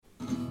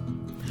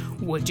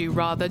Would you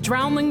rather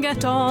drown than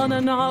get on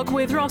an ark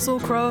with Russell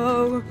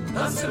Crowe?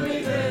 Answer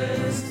me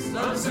this,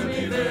 answer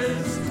me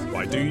this.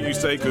 Why do you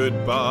say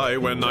goodbye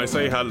when I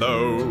say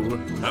hello?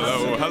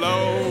 Hello,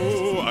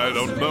 hello. I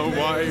don't know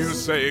why you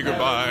say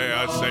goodbye.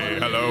 I say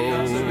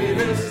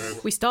hello.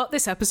 We start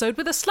this episode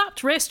with a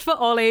slapped wrist for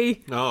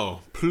Ollie.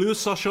 Oh,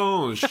 plus ça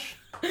change.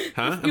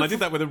 Huh? And I did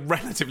that with a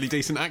relatively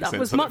decent accent,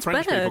 was so much that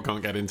French better. people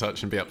can't get in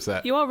touch and be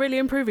upset. You are really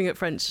improving at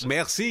French.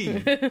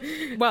 Merci.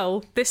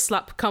 Well, this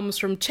slap comes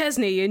from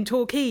Chesney in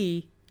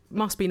Torquay.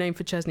 Must be named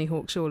for Chesney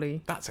Hawk,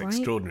 surely. That's right?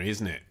 extraordinary,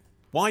 isn't it?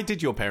 Why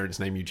did your parents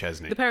name you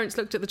Chesney? The parents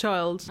looked at the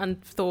child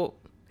and thought,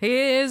 he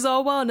is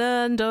our one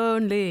and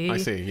only. I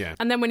see, yeah.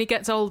 And then when he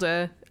gets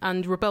older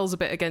and rebels a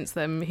bit against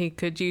them, he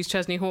could use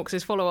Chesney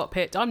Hawkes' follow-up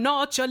hit, I'm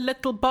not your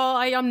little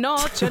boy, I'm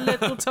not your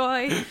little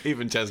toy.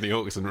 Even Chesney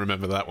Hawkes didn't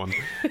remember that one.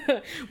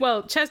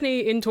 Well,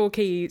 Chesney in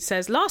Torquay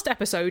says, last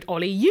episode,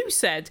 Ollie, you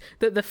said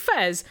that The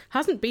Fez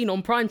hasn't been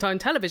on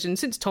primetime television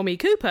since Tommy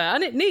Cooper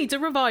and it needs a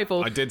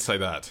revival. I did say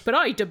that. But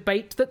I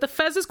debate that The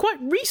Fez has quite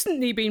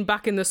recently been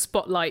back in the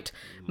spotlight.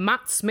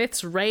 Matt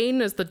Smith's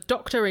reign as the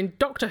Doctor in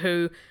Doctor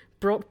Who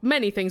brought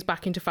many things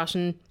back into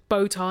fashion.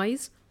 Bow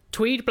ties,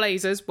 tweed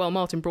blazers, well,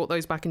 Martin brought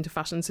those back into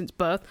fashion since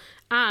birth,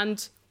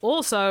 and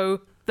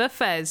also The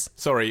Fez.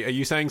 Sorry, are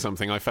you saying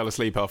something? I fell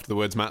asleep after the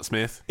words Matt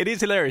Smith. It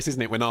is hilarious,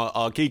 isn't it, when our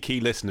geeky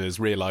listeners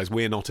realise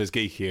we're not as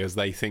geeky as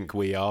they think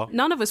we are.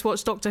 None of us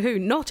watch Doctor Who,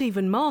 not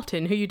even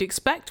Martin, who you'd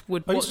expect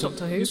would watch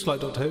Doctor Who. I used to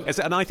like Doctor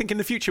Who. And I think in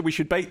the future we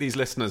should bait these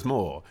listeners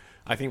more.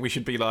 I think we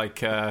should be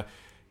like...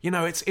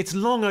 it's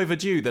long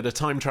overdue that a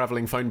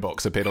time-travelling phone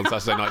box appeared on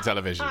Saturday night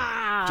television.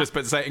 Just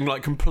but saying,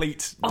 like,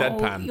 complete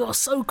deadpan. Oh, you're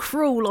so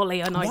cruel, Ollie,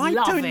 and I Why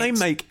love it. don't they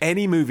make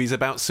any movies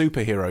about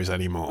superheroes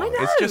anymore? I know.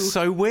 It's just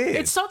so weird.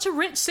 It's such a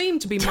rich seam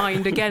to be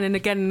mined again and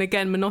again and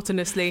again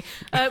monotonously.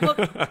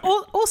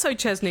 Also,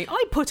 Chesney,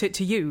 I put it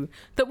to you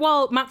that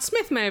while Matt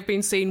Smith may have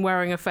been seen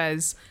wearing a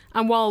fez,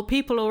 and while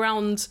people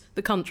around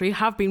the country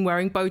have been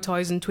wearing bow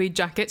ties and tweed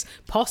jackets,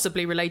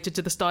 possibly related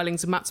to the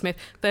stylings of Matt Smith,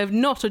 they have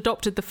not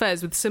adopted the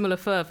fez with similar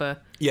fervour.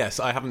 Yes,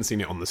 I haven't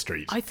seen it on the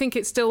street. I think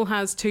it still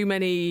has too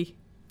many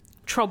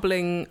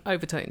troubling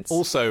overtones.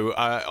 Also,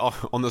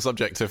 on the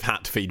subject of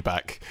hat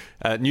feedback,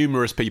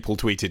 numerous people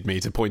tweeted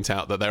me to point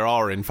out that there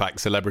are, in fact,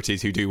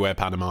 celebrities who do wear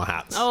Panama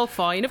hats. Oh,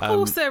 fine. Of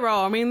course there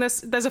are. I mean,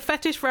 there's a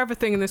fetish for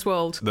everything in this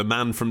world. The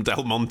man from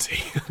Del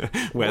Monte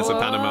wears a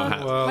Panama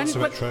hat. Well, that's a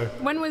bit true.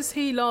 When was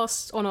he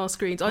last on our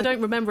screens? I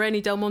don't remember any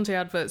Del Monte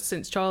adverts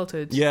since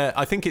childhood. Yeah,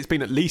 I think it's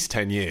been at least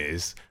 10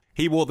 years.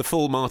 He wore the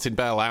full Martin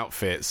Bell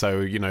outfit,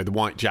 so, the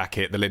white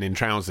jacket, the linen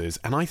trousers.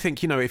 And I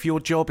think, if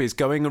your job is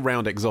going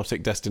around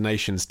exotic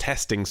destinations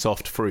testing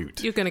soft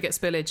fruit... You're going to get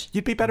spillage.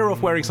 You'd be better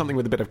off wearing something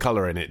with a bit of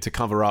colour in it to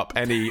cover up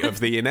any of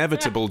the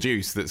inevitable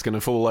juice that's going to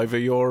fall over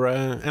your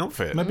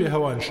outfit. Maybe a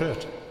Hawaiian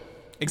shirt.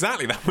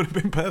 Exactly, that would have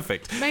been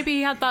perfect. Maybe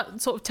he had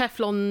that sort of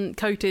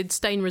Teflon-coated,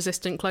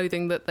 stain-resistant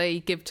clothing that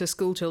they give to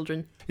school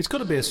children. It's got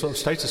to be a sort of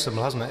status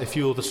symbol, hasn't it? If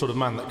you're the sort of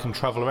man that can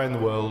travel around the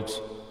world...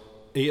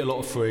 eat a lot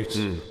of fruit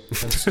and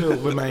still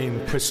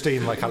remain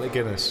pristine like Alec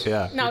Guinness.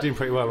 Yeah. Now, you're doing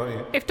pretty well, aren't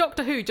you? If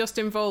Doctor Who just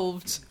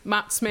involved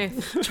Matt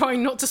Smith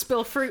trying not to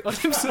spill fruit on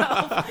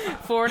himself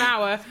for an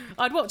hour,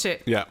 I'd watch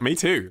it. Yeah, me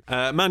too.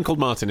 A man called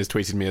Martin has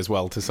tweeted me as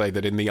well to say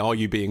that in the Are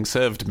You Being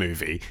Served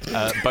movie,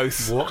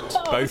 both... What?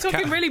 We're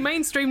talking really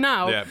mainstream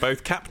now. Yeah,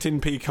 both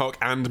Captain Peacock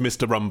and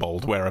Mr.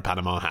 Rumbold wear a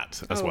Panama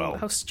hat as well.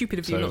 How stupid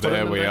of you So not to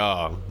there remember. we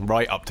are,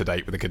 right up to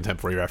date with a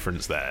contemporary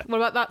reference there.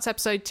 Well, that's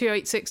episode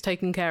 286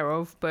 taken care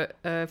of, but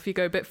if you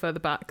go a bit further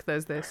back,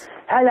 there's this.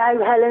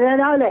 Hello, Helen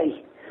and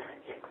Ollie.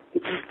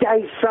 It's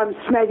Dave from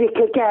Smedic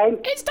again.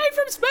 It's Dave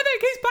from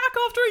Smedic. He's back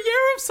after a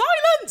year of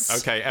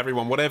silence. Okay,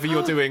 everyone, whatever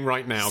you're doing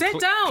right now... Sit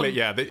down.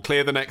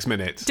 Clear the next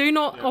minute. Do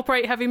not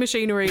operate heavy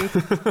machinery.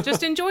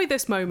 Just enjoy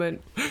this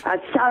moment. I'm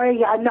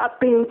sorry I've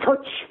not been in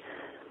touch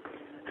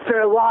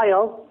for a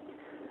while.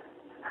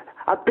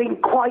 I've been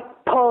quite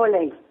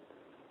poorly.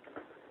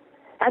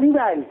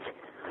 Anyway,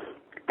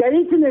 there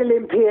is an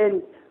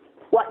Olympian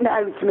what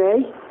knows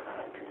me,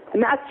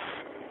 and that's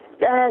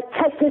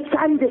Tessa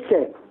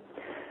Sanderson.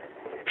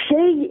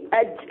 She,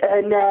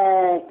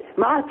 and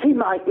Marty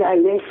might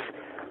know this,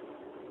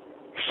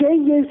 she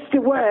used to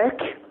work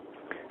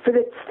for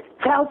the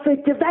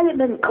Telford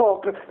Development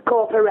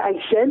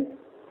Corporation,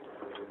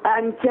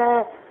 and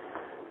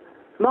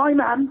my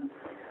mum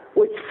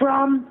was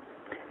from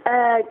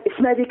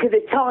Smedic at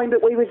the time,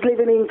 but we was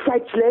living in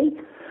Sedgley,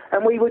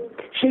 and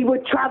she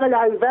would travel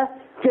over,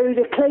 do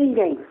the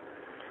cleaning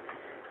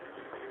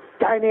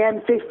down the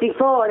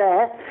M54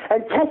 there,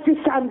 and Tessa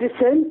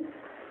Sanderson,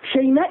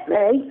 she met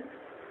me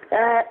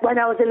when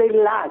I was a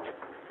little lad,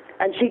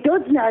 and she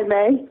does know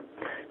me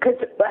because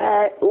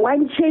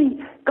when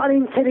she got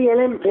into the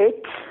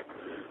Olympics,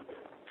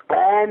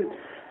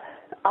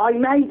 I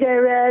made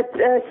her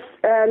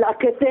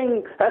like a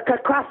thing, a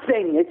craft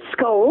thing at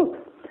school.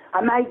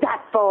 I made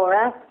that for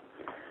her,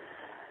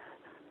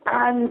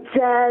 and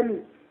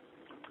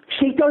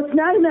she does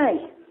know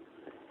me.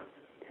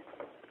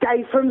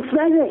 Dave from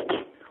Smedic.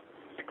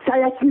 So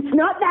it's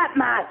not that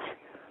mad.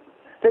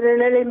 than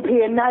an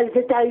Olympian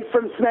nowadays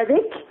from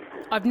Smethwick.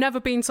 I've never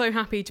been so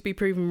happy to be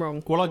proven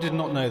wrong. Well, I did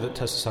not know that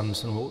Tessa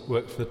Sanderson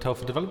worked for the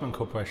Telford Development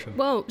Corporation.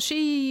 Well,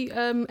 she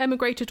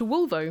emigrated to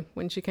Wolvo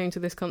when she came to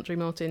this country,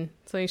 Martin.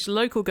 So she's a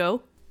local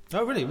girl.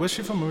 Oh, really? Where's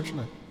she from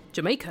originally?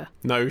 Jamaica.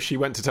 No, she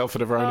went to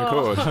Telford of her own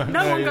accord.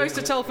 No one goes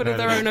to Telford of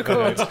their own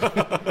accord.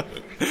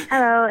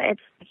 Hello,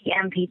 it's Vicky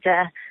and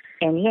Peter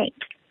in Yate.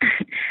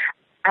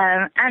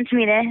 Answer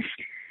me this.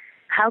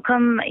 How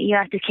come you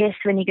have to kiss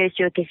when you go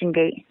through a kissing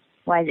gate?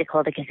 Why is it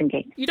called a kissing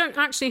gate? You don't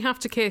actually have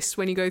to kiss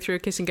when you go through a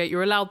kissing gate.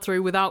 You're allowed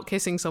through without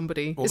kissing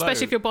somebody,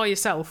 especially if you're by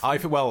yourself.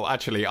 Well,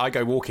 actually, I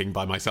go walking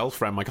by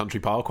myself around my country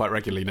park quite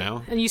regularly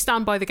now. And you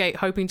stand by the gate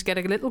hoping to get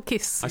a little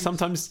kiss. I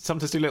sometimes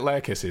do little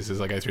air kisses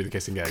as I go through the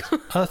kissing gate.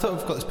 I thought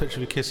I've got this picture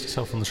of you kissed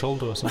yourself on the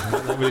shoulder or something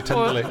like that, really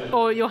tenderly.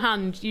 Or your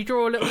hand. You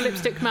draw a little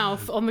lipstick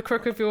mouth on the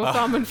crook of your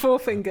thumb and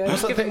forefinger.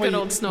 What's that Give it a thing good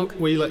old snog.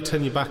 where you like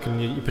turn your back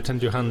and you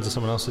pretend your hands are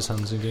someone else's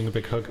hands and you're doing a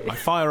big hug? I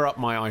fire up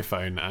my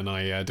iPhone and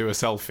I do a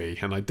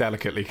selfie and I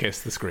delicately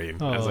kiss the screen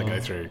as I go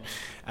through.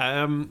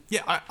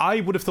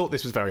 I would have thought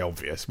this was very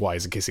obvious. Why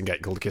is a kissing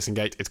gate called a kissing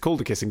gate? It's called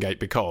a kissing gate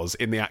because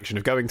in the action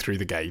of going through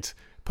the gate,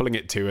 pulling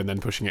it to and then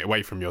pushing it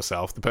away from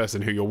yourself, the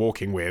person who you're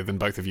walking with, and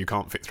both of you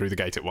can't fit through the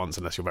gate at once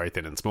unless you're very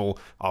thin and small,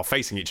 are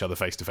facing each other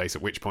face to face,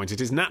 at which point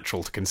it is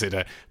natural to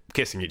consider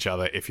kissing each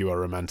other if you are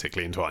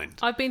romantically entwined.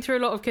 I've been through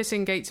a lot of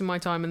kissing gates in my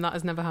time and that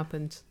has never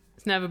happened.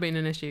 It's never been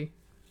an issue.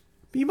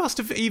 You must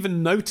have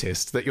even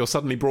noticed that you're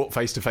suddenly brought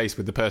face to face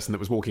with the person that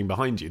was walking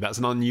behind you. That's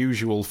an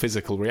unusual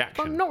physical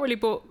reaction. I'm not really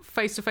brought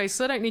face to face,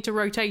 so I don't need to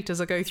rotate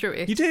as I go through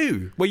it. You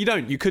do. Well, you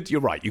don't.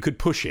 You're right. You could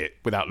push it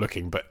without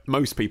looking, but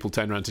most people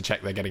turn around to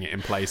check they're getting it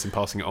in place and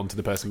passing it on to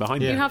the person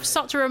behind You you. have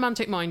such a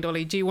romantic mind,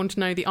 Ollie. Do you want to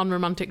know the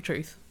unromantic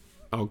truth?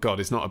 Oh, God,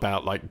 it's not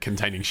about,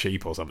 containing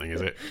sheep or something,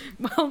 is it?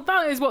 Well,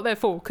 that is what they're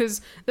for,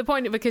 because the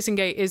point of a kissing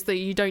gate is that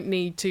you don't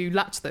need to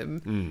latch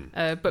them,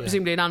 but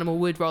presumably an animal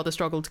would rather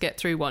struggle to get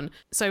through one.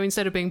 So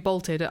instead of being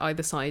bolted at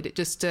either side, it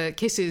just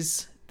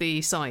kisses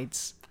the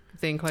sides of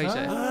the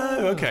enclosure.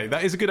 Oh, okay.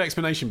 That is a good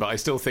explanation, but I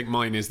still think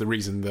mine is the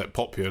reason that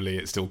popularly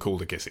it's still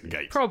called a kissing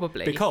gate.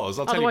 Probably. Because,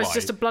 I'll tell you why. Otherwise, it's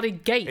just a bloody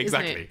gate,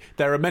 Exactly. isn't it?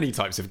 There are many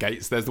types of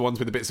gates. There's the ones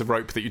with the bits of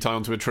rope that you tie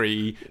onto a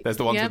tree. There's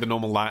the ones Yeah. with the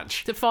normal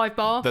latch. The 5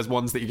 bar. There's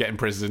ones that you get in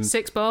prison.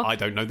 6 bar. I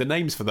don't know the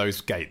names for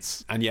those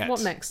gates. And yet,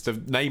 What next? the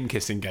name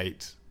kissing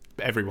gate,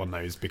 everyone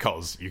knows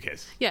because you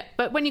kiss. Yeah,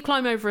 but when you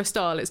climb over a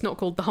stile, it's not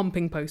called the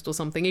humping post or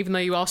something, even though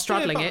you are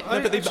straddling it.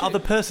 No, but the other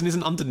person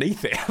isn't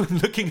underneath it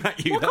looking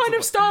at you. What That's kind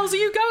of stiles are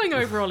you going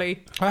over,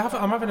 Ollie?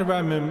 I'm having a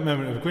rare moment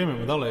of agreement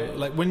with Ollie.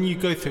 Like, when you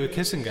go through a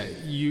kissing gate,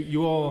 you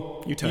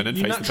turn and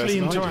you face the naturally person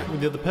behind interact you.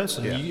 with the other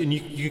person, Yeah.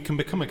 you can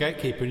become a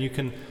gatekeeper, and you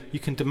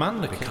can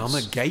demand a kiss. Become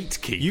a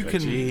gatekeeper. You can,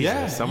 Jesus,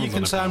 yeah. You someone's can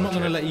on a say, "I'm not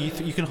power going to trip. let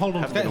you. You can hold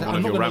on to the Haven't gate. been on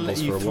I'm one not of going your to let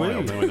you rambles for a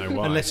while, through now I know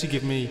why." unless you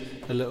give me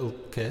a little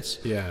kiss."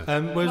 Yeah.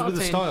 Whereas with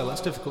the Martin. style,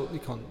 that's difficult. You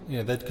can't.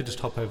 They could just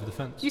hop over the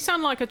fence. You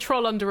sound like a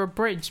troll under a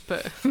bridge,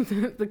 but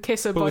the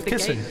kisser But by with the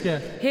kissing, gate. yeah.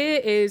 Here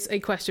is a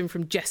question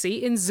from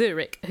Jesse in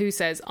Zurich, who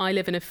says, I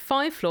live in a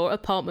 5-floor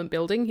apartment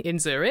building in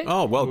Zurich.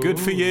 Oh, well, good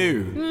for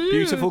you.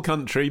 Beautiful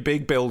country,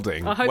 big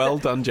building. I hope Well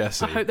that- done,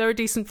 Jesse. I hope there are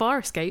decent fire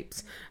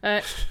escapes.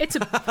 It's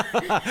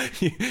a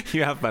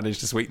You have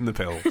managed to sweeten the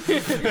pill.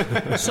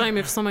 shame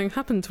if something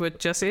happened to it,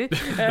 Jesse.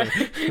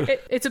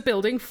 It's a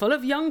building full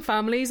of young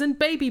families and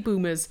baby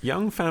boomers.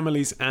 Young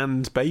families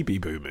and baby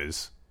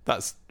boomers.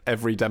 That's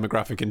every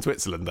demographic in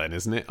Switzerland then,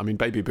 isn't it? I mean,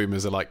 baby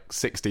boomers are like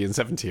 60 and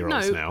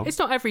 70-year-olds No, now. it's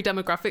not every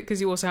demographic, because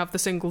you also have the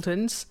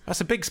singletons,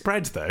 That's a big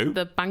spread, though.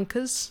 the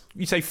bankers.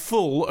 You say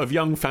full of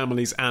young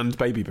families and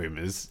baby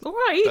boomers. All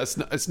right.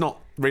 It's not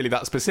really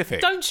that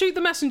specific. Don't shoot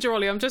the messenger,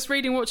 Ollie. I'm just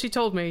reading what she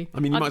told me. I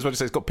mean, you might as well just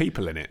say it's got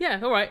people in it.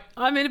 Yeah, all right.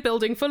 I'm in a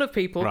building full of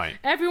people. Right.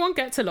 Everyone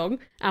gets along,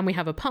 and we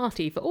have a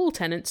party for all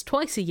tenants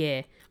twice a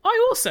year.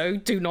 I also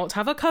do not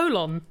have a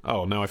colon.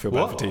 Oh, now I feel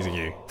bad for teasing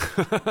you.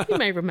 You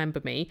may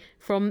remember me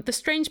from the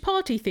strange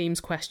party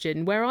themes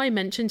question, where I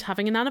mentioned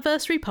having an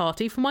anniversary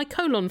party for my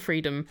colon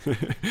freedom.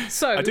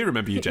 So I do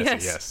remember you,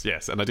 Jesse. Yes.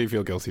 Yes. And I do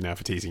feel guilty now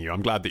for teasing you.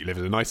 I'm glad that you live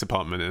in a nice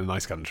apartment in a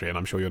nice country, and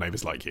I'm sure your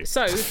neighbours like you.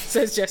 So,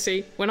 says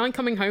Jesse, when I'm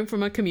coming home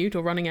from a commute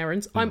or running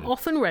errands, I'm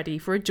often ready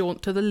for a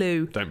jaunt to the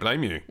loo. Don't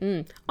blame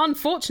you.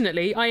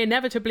 Unfortunately, I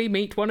inevitably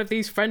meet one of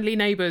these friendly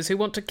neighbours who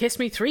want to kiss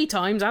me 3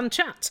 times and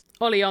chat.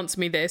 Ollie, answer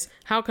me this.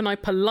 How can I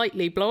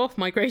politely blow off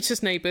my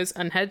gracious neighbours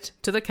and head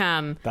to the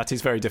can? That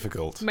is very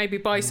difficult. Maybe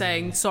by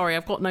saying, sorry,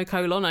 I've got no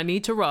colon, I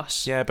need to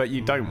rush. Yeah, but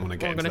you don't want to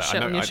get I'm into going to that.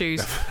 shit I on know- your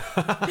shoes.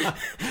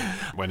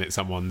 When it's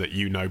someone that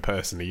you know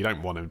personally, you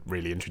don't want to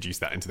really introduce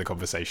that into the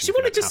conversation. She if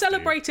you wanted to don't have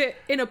celebrate it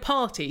in a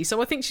party,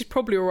 so I think she's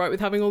probably all right with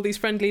having all these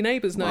friendly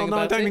neighbours knowing Well, no, I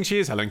about don't it. think she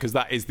is, Helen, because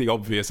that is the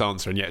obvious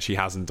answer, and yet she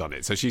hasn't done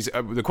it. So she's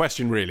the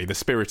question, really, the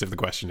spirit of the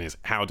question is,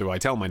 how do I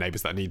tell my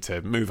neighbours that I need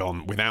to move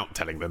on without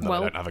telling them that I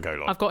don't have a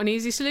colon? I've got an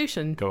easy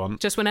solution. Go on.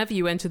 Just whenever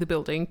you enter the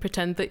building,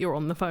 pretend that you're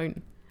on the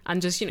phone.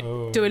 and just,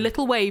 do a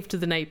little wave to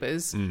the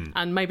neighbours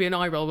and maybe an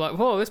eye roll, like,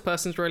 whoa, this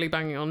person's really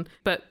banging on.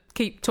 But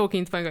keep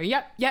talking to the phone, going,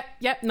 yep,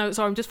 no,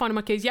 sorry, I'm just finding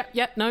my keys,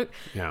 yep, no.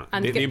 Yeah.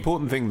 And the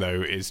important thing,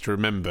 though, is to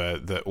remember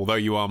that although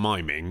you are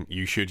miming,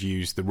 you should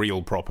use the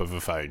real prop of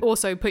a phone.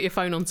 Also, put your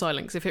phone on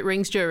silent, 'cause if it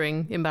rings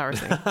during,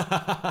 embarrassing.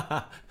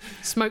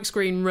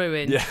 Smokescreen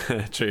ruined.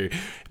 Yeah, true.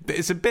 But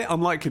it's a bit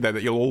unlikely, though,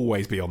 that you'll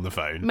always be on the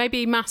phone.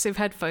 Maybe massive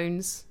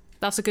headphones.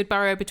 That's a good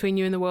barrier between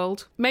you and the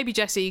world. Maybe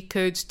Jessie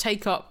could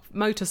take up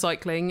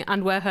motorcycling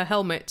and wear her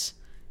helmet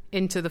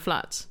into the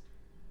flat.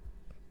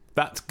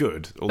 That's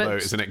good, although But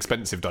it's an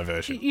expensive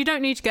diversion. You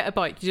don't need to get a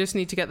bike, you just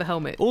need to get the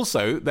helmet.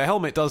 Also, the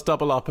helmet does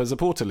double up as a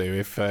portaloo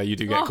if you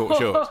do get caught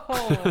short.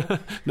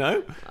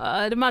 No?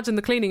 I'd imagine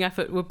the cleaning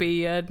effort would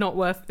be not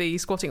worth the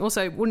squatting.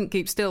 Also, it wouldn't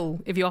keep still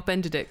if you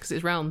upended it because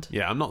it's round.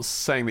 Yeah, I'm not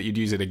saying that you'd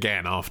use it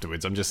again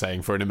afterwards. I'm just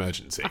saying for an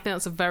emergency. I think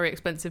that's a very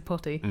expensive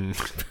potty.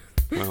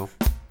 Well,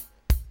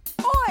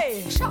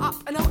 Oi! Shut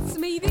up and answer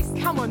me this.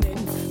 Come on then.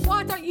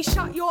 Why don't you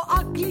shut your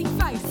ugly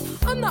face?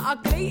 I'm not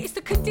ugly, it's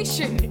the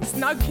condition. It's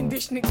no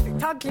condition, it's the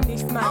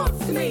ugliness, mate.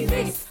 Answer me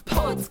this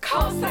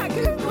podcast at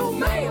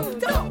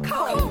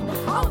googlemail.com.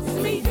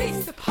 Answer me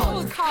this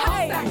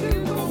podcast at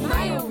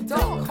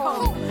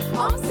googlemail.com.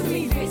 Answer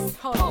me this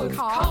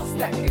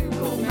podcast at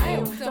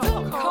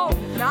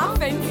googlemail.com.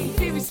 Nothing.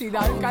 Seriously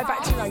though, go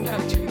back to your own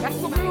country. That's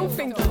what we're all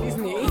thinking,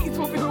 isn't it? It's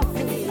what we're all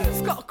thinking.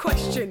 It's got a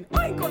question.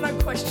 I ain't got no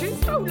questions.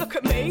 Don't look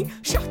at me.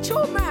 Shut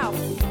your mouth.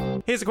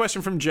 here's a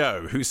question from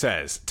Joe, who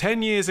says,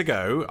 10 years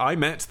ago, I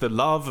met the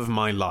love of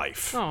my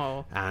life.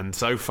 Oh. And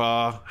so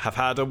far, have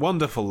had a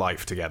wonderful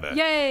life together.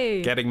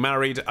 Yay! Getting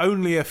married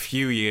only a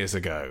few years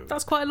ago.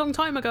 That's quite a long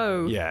time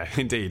ago. Yeah,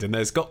 indeed. And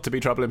there's got to be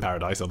trouble in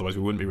paradise, otherwise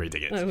we wouldn't be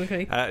reading it. Oh,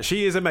 okay.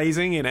 She is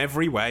amazing in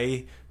every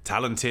way.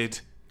 Talented,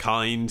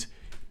 kind,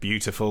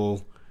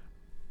 beautiful.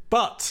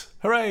 But,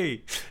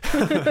 hooray!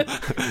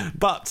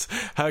 But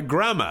her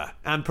grammar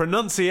and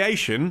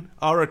pronunciation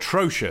are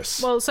atrocious.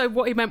 Well, so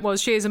what he meant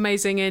was she is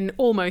amazing in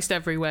almost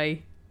every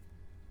way,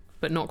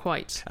 but not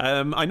quite.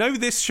 I know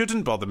this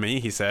shouldn't bother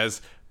me, he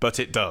says, but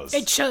it does.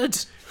 It should.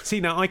 See,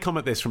 now I come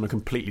at this from a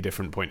completely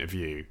different point of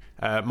view.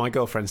 My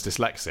girlfriend's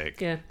dyslexic.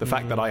 Yeah. The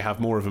fact that I have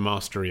more of a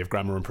mastery of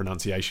grammar and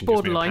pronunciation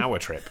gives me a power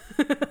trip.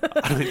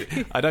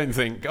 I don't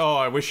think,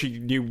 I wish she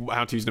knew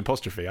how to use an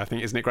apostrophe. I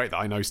think, isn't it great that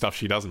I know stuff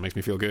she doesn't? Makes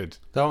me feel good.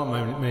 There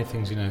aren't many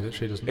things that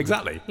she doesn't know.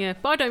 Exactly. Yeah,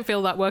 but I don't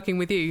feel that working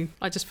with you.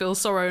 I just feel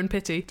sorrow and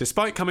pity.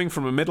 Despite coming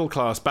from a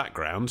middle-class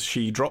background,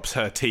 she drops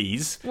her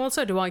T's. Well,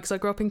 so do I, because I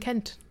grew up in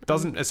Kent.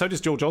 So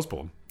does George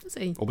Osborne. Does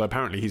he? Although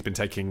apparently he's been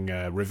taking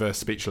reverse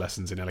speech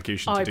lessons in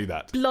elocution to do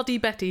that. Bloody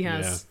bet he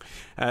has.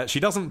 Yeah. She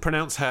doesn't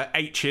pronounce her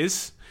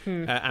H's,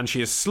 and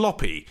she is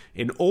sloppy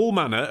in all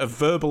manner of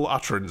verbal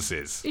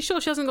utterances. Are you sure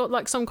she hasn't got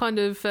like some kind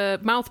of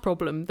mouth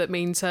problem that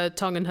means her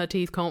tongue and her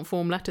teeth can't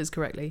form letters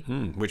correctly?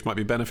 Which might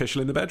be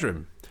beneficial in the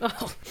bedroom.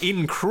 Oh.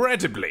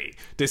 Incredibly,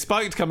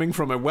 despite coming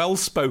from a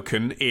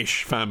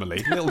well-spoken-ish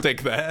family, little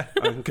dig there,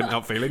 I couldn't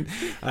help feeling,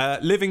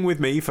 living with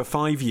me for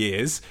 5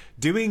 years,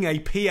 doing a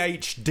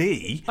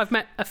PhD... I've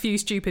met a few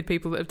stupid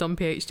people that have done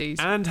PhDs.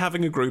 And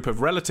having a group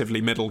of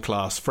relatively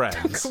middle-class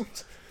friends.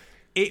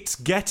 It's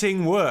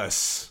getting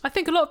worse. I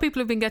think a lot of people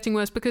have been getting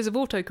worse because of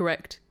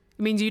autocorrect. It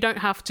means you don't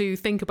have to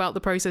think about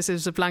the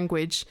processes of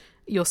language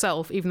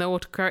yourself, even though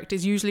autocorrect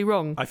is usually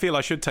wrong. I feel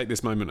I should take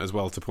this moment as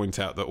well to point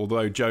out that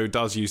although Joe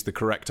does use the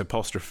correct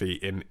apostrophe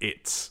in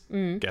it's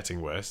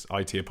getting worse,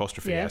 IT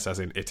apostrophe S as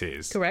in it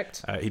is.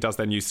 Correct. He does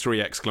then use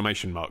 3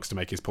 exclamation marks to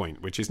make his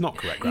point, which is not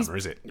correct grammar,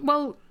 is it?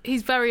 Well,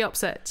 he's very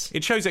upset.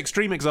 It shows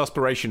extreme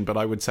exasperation, but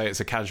I would say it's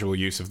a casual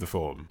use of the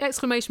form.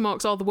 Exclamation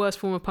marks are the worst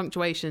form of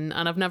punctuation,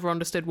 and I've never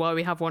understood why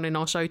we have one in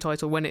our show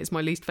title when it's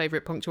my least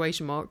favourite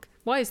punctuation mark.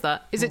 Why is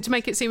that? Is it to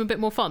make it seem a bit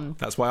more fun?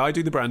 That's why I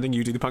do the branding,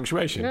 you do the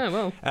punctuation. Yeah,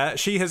 well.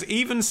 She has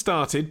even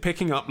started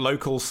picking up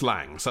local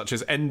slang, such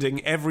as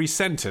ending every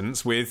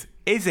sentence with,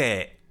 is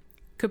it?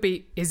 Could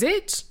be, is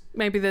it?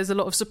 Maybe there's a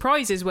lot of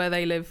surprises where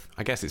they live.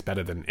 I guess it's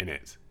better than in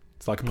it.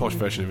 It's like a posh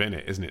version of in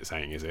it, isn't it,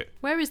 saying is it?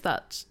 Where is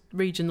that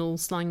regional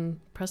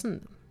slang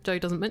present? Joe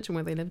doesn't mention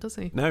where they live, does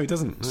he? No, he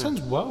doesn't.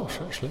 Sounds Welsh,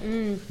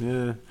 actually.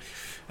 Yeah.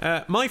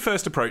 My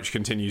first approach,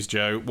 continues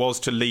Joe,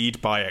 was to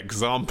lead by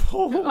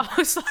example. Oh,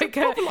 it's like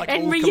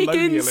Henry all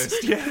Higgins.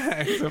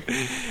 Yeah.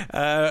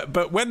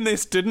 But when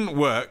this didn't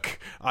work,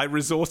 I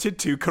resorted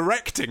to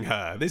correcting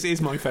her. This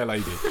is my fair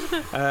lady.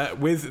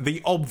 With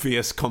the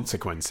obvious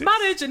consequences.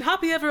 Marriage and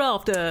happy ever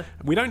after.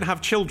 We don't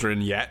have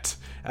children yet,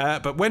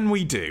 but when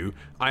we do,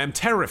 I am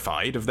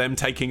terrified of them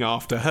taking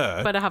after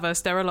her. Better have her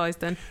sterilised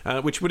then.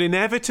 Which would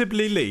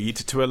inevitably lead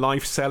to a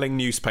life selling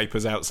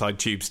newspapers outside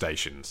tube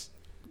stations.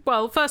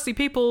 Well, firstly,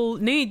 people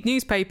need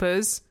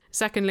newspapers.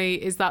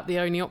 Secondly, is that the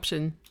only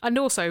option? And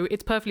also,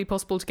 it's perfectly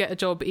possible to get a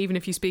job even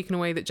if you speak in a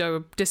way that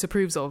Joe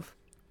disapproves of.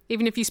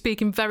 Even if you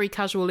speak in very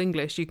casual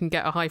English, you can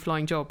get a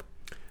high-flying job.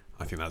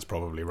 I think that's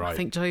probably right. I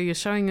think, Joe, you're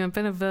showing a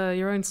bit of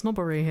your own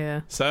snobbery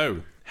here.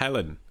 So,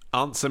 Helen,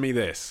 answer me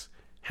this.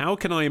 How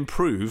can I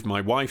improve my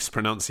wife's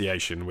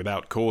pronunciation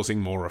without causing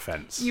more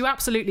offence? You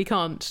absolutely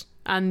can't.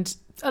 And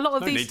a lot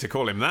of No these... need to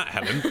call him that,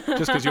 Helen,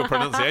 just because your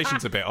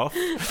pronunciation's a bit off.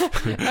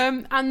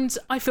 And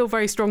I feel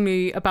very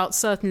strongly about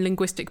certain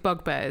linguistic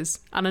bugbears,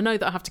 and I know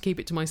that I have to keep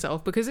it to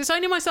myself because it's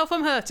only myself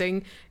I'm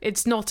hurting.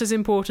 It's not as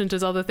important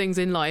as other things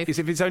in life. If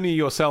it's only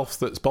yourself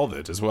that's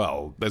bothered as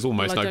well, there's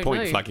almost Well, I no don't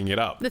point know. flagging it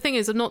up. The thing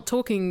is, I'm not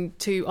talking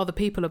to other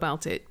people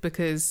about it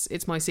because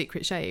it's my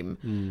secret shame.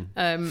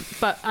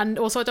 And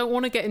also, I don't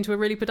want to get into a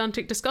really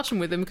pedantic discussion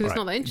with them because it's Right.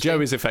 not that interesting.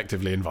 Joe is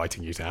effectively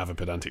inviting you to have a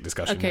pedantic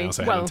discussion Okay, now,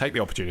 so well- Helen, take the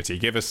opportunity.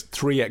 Give us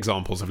 3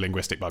 examples of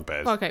linguistic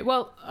bugbears. Okay,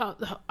 well,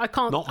 I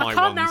can't. Not my I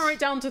can't ones. narrow it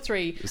down to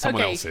 3.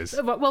 Someone okay. else's.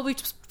 Well,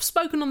 we've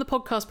spoken on the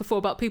podcast before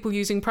about people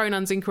using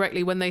pronouns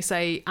incorrectly when they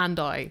say "and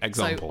I."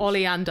 Examples. So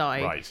Ollie and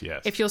I. Right,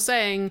 yes. If you're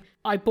saying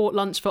 "I bought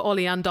lunch for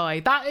Ollie and I,"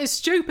 that is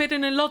stupid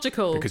and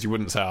illogical. Because you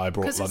wouldn't say I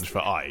brought 'Cause lunch for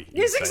I. You'd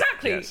Yes, say-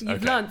 exactly. yes, You've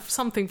okay. learned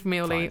something from me,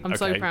 Ollie. Fine. I'm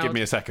so Okay, proud. give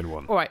me a second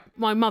one. All right,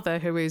 my mother,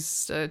 who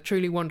is a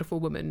truly wonderful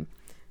woman.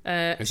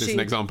 Is this an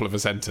example of a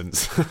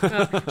sentence?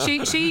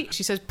 She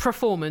says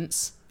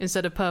performance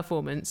instead of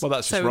performance. Well,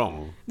 that's just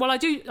wrong. Well, I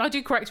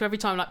do correct her every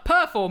time, like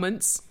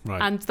performance,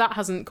 Right. and that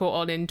hasn't caught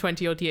on in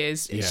 20 odd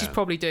years. Yeah. She's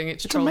probably doing it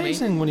to It's troll me.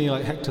 amazing when you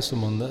like hector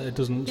someone that it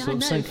doesn't Yeah, I sort know.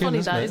 of sink Funny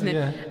in, that, isn't it?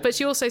 Yeah. But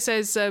she also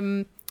says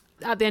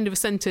at the end of a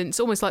sentence,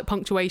 almost like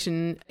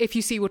punctuation, if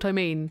you see what I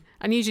mean.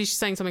 And usually she's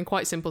saying something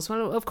quite simple. So,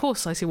 well, of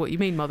course I see what you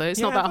mean, Mother. It's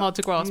not Yeah, that hard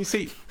to grasp. You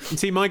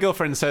see, my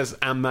girlfriend says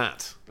 "and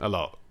that" a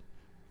lot.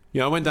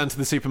 I went down to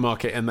the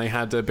supermarket and they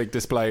had a big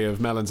display of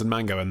melons and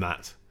mango and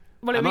that.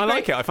 Well, it'd And be I great-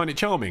 like it. I find it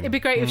charming. It'd be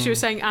great if she was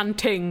saying "and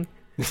ting."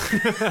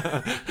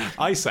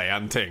 I say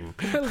 "and ting."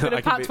 A little bit of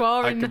I could be-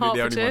 patois I in could be the only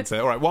Hertfordshire. one to say.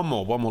 All right, one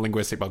more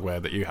linguistic bugbear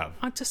that you have.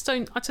 I just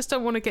don't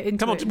want to get into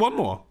Come on, it. just one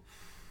more.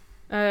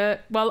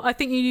 Well, I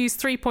think you use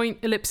 3-point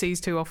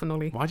ellipses too often,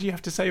 Ollie. Why do you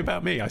have to say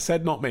about me? I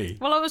said not me.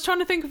 Well, I was trying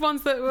to think of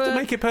ones that were... To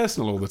make it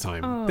personal all the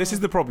time. This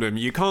is the problem.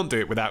 You can't do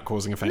it without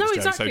causing offence, No, Joe,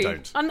 exactly. so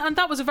don't. And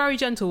that was a very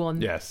gentle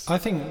one. Yes. I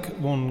think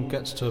one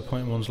gets to a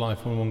point in one's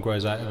life when one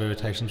grows out of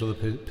irritations with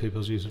other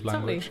people's use of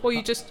Exactly. language. Or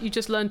you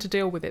just learn to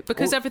deal with it.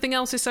 Because everything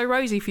else is so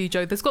rosy for you,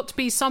 Joe. There's got to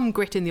be some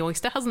grit in the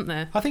oyster, hasn't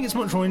there? I think it's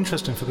much more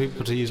interesting for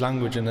people to use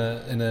language in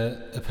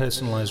a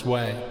personalised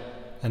way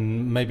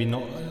and maybe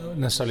not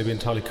necessarily be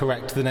entirely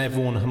correct than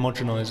everyone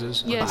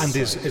homogenises Yes. and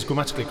is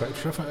grammatically correct.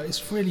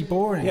 It's really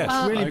boring. Yes,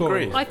 It's really I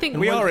boring. agree. I think-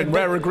 we are in And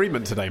rare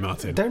agreement today,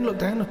 Martin. Don't look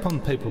down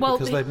upon people Well,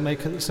 because they make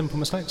simple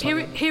mistakes. Like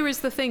that. Here is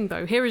the thing,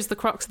 though. Here is the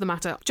crux of the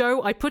matter.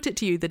 Joe, I put it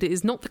to you that it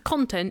is not the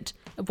content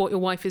of what your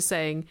wife is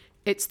saying.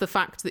 It's the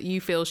fact that you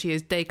feel she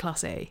is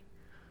déclassée.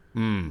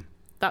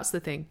 That's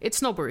the thing. It's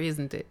snobbery,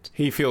 isn't it?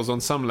 He feels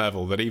on some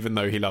level that even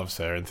though he loves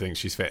her and thinks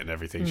she's fit and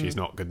everything, she's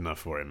not good enough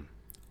for him.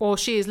 Or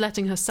she is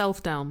letting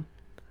herself down.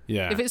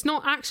 Yeah. If it's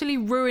not actually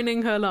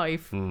ruining her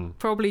life,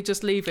 probably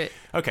just leave it.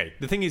 Okay,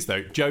 the thing is,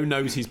 though, Joe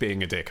knows he's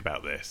being a dick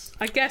about this.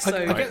 I guess so.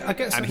 I get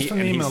And sense from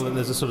the email that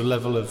there's a sort of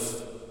level of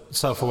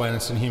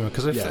self-awareness and humour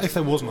because Yes. if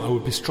there wasn't, I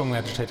would be strongly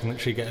agitating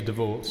that she get a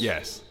divorce.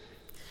 Yes.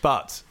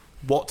 But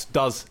what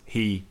does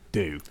he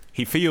do?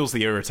 He feels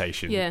the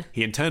irritation. Yeah.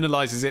 He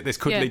internalises it. This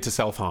could Yeah. lead to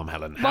self-harm,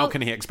 Helen. How Well,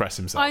 can he express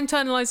himself? I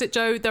internalise it,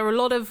 Joe. There are a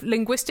lot of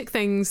linguistic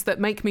things that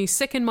make me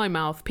sick in my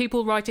mouth.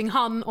 People writing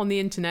Hun on the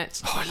internet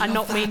and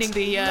not meaning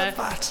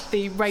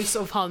the race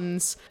of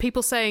Huns.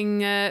 People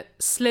saying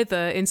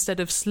slither instead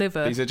of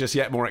sliver. These are just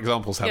yet more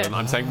examples, Helen. Yeah.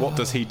 I'm saying, what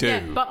does he do?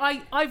 Yeah, but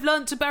I've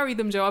learnt to bury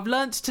them, Joe. I've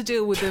learnt to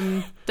deal with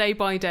them day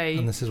by day.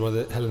 And this is why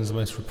Helen's the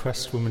most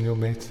repressed woman you'll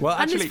meet. Well,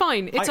 And it's actually,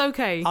 fine. It's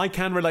okay. I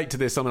can relate to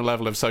this on a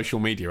level of social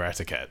media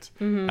etiquette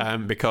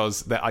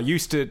because I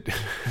used to.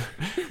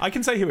 I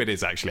can say who it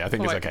is. Actually, I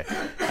think All it's right.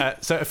 okay.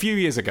 So a few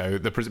years ago,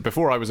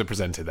 before I was a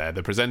presenter there,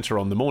 the presenter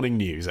on the morning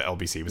news at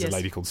LBC was Yes. a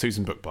lady called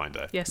Susan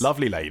Bookbinder. Yes.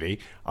 Lovely lady.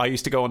 I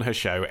used to go on her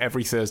show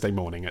every Thursday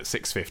morning at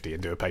 6:50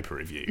 and do a paper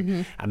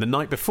review. And the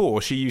night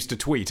before, she used to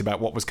tweet about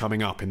what was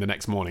coming up in the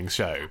next morning's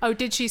show. Oh,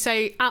 did she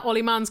say at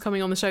Ollie Mann's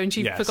coming on the show and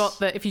she Yes. forgot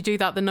that if you do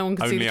that then no one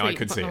can see Only the I tweet?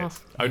 could see Oh.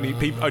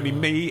 it. Only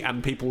me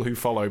and people who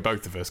follow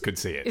both of us could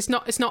see it. It's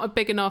not a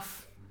big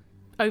enough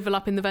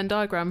overlap in the Venn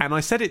diagram. And I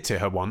said it to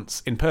her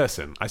once in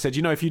person. I said,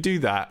 if you do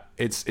that,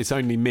 it's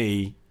only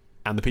me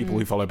and the people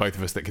who follow both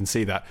of us that can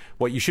see that.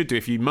 What you should do,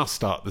 if you must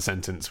start the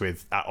sentence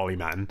with at Ollie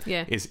Mann,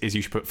 Yeah. is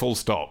you should put full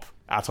stop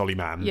at Ollie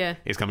Mann Yeah.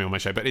 is coming on my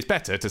show. But it's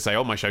better to say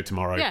on my show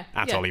tomorrow Yeah,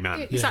 at yeah, Ollie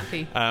Mann.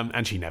 exactly.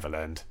 And she never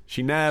learned.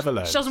 She never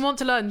learned. She doesn't want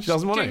to learn. She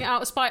doesn't want doing to. it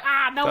out of spite.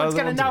 No one's Doesn't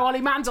going want to to. know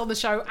Ollie Mann's on the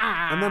show.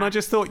 And then I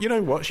just thought, you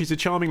know what? She's a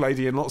charming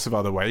lady in lots of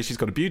other ways. She's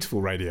got a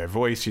beautiful radio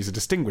voice. She's a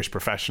distinguished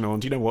professional.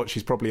 And do you know what?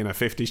 She's probably in her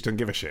 50s. She doesn't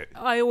give a shit.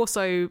 I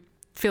also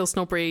feel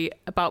snobbery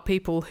about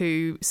people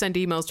who send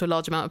emails to a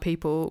large amount of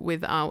people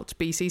without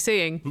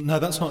BCCing. No,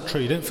 that's not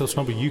true. You don't feel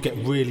snobby. You get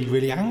really,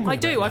 really angry. I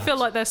do. about I that. feel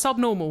like they're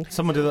subnormal.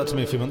 Someone did that to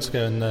me a few months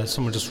ago, and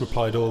someone just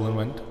replied all and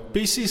went,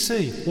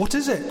 "BCC, what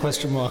is it?"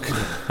 Question mark.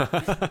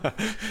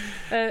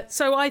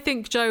 So I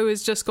think Joe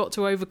has just got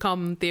to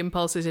overcome the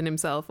impulses in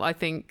himself. I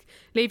think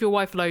leave your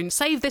wife alone.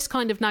 Save this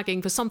kind of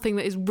nagging for something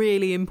that is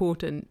really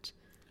important.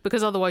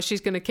 because otherwise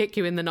she's going to kick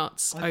you in the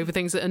nuts over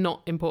things that are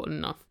not important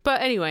enough.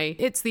 But anyway,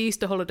 it's the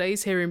Easter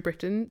holidays here in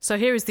Britain, so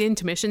here is the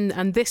intermission,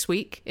 and this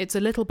week it's a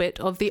little bit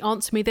of the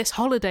Answer Me This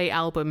holiday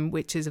album,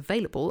 which is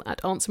available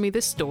at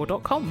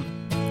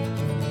answermethisstore.com.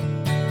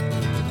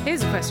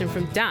 Here's a question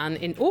from Dan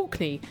in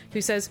Orkney,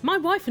 who says, my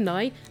wife and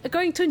I are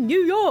going to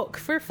New York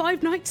for a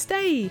 5-night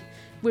stay.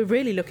 We're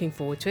really looking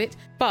forward to it,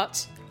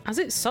 but as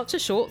it's such a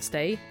short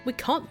stay, we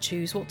can't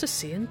choose what to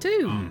see and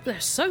do.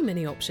 There's so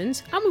many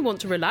options, and we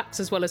want to relax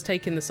as well as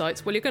take in the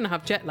sights. Well, you're going to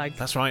have jet lag.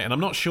 That's right, and I'm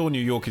not sure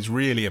New York is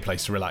really a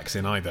place to relax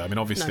in either. I mean,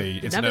 obviously,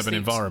 it's an urban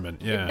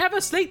environment. Yeah. It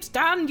never sleeps,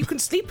 Dan. You can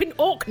sleep in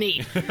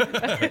Orkney.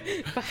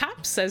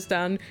 Perhaps, says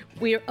Dan,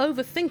 we are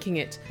overthinking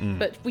it,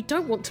 but we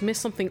don't want to miss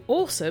something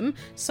awesome.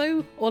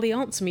 So, Ollie,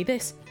 answer me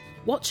this.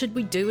 What should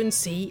we do and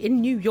see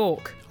in New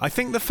York? I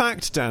think the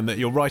fact, Dan, that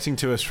you're writing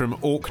to us from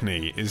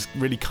Orkney is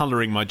really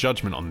colouring my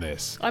judgment on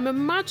this. I'm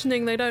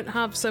imagining they don't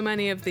have so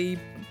many of the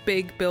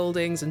big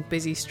buildings and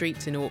busy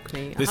streets in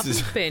Orkney. I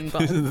haven't been,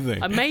 but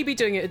I may be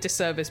doing it a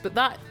disservice, but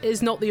that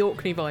is not the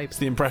Orkney vibe. It's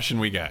the impression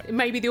we get.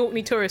 Maybe the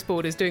Orkney Tourist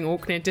Board is doing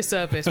Orkney a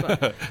disservice.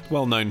 But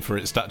well known for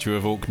its statue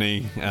of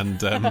Orkney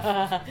and...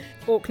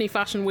 Orkney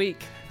Fashion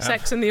Week,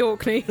 Sex and the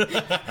Orkney.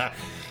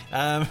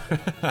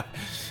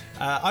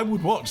 I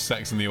would watch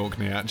Sex and the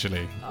Orkney,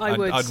 actually.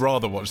 I'd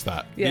rather watch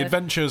that. Yeah. The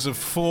adventures of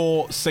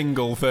 4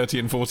 single 30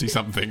 and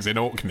 40-somethings in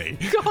Orkney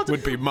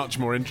would be much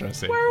more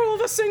interesting. Where are all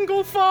the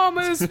single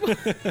farmers? We're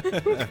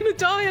going to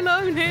die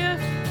alone here.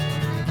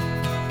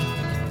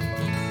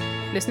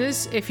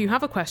 Listeners, if you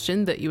have a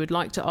question that you would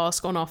like to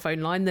ask on our phone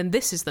line, then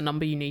this is the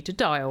number you need to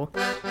dial.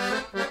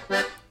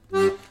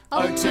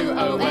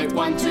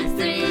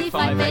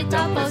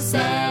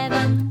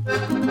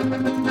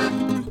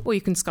 02081235877. Or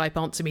you can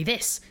Skype Answer Me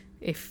This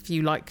if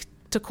you like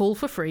to call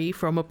for free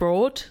from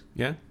abroad.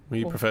 Yeah?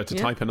 Well, you prefer to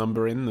type a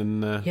number in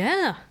than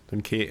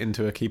key it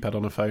into a keypad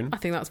on a phone? I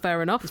think that's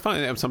fair enough. It's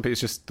funny, some people,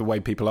 it's just the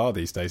way people are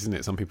these days, isn't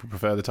it? Some people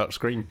prefer the touch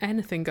screen.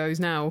 Anything goes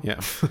now. Yeah,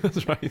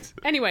 that's right.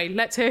 Anyway,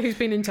 let's hear who's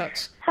been in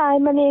touch. Hi,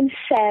 my name's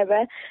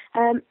Sarah.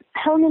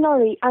 Helen and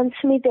Ollie,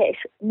 answer me this.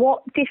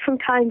 What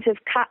different kinds of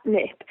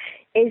catnip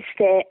is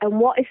there, and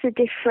what is the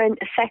different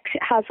effects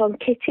it has on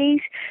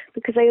kitties?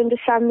 Because I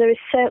understand there are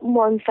certain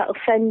ones that'll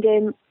send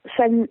the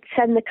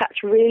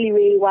cats really,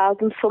 really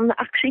wild, and some that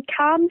actually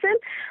calms them.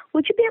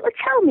 Would you be able to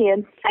tell me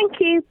them? Thank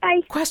you. Bye.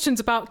 Questions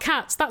about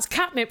cats. That's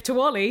catnip to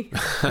Ollie.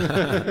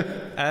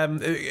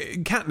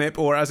 Catnip,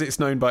 or as it's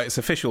known by its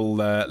official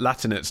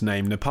Latinate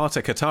name,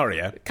 Nepata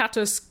cataria.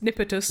 Catus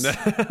nippetus.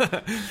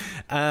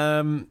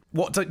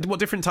 What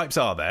different types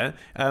are there?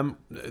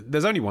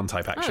 There's only one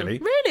type, actually.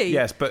 Oh, really?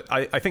 Yes, but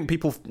I think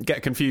people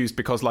get confused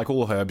because, like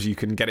all herbs, you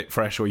can get it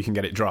fresh or you can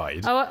get it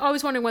dried. Oh, I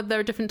was wondering whether there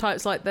are different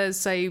types, like there's,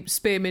 say,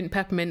 spearmint,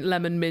 peppermint,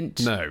 lemon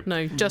mint.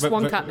 No, just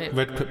one catnip.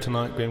 Red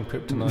kryptonite, green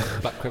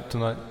kryptonite, black kryptonite.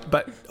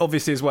 But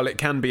obviously, as well, it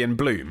can be in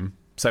bloom.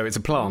 So it's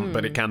a plant,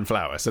 but it can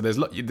flower. So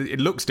it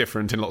looks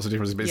different in lots of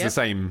different ways, but it's the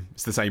same.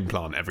 It's the same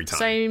plant every time.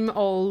 Same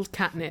old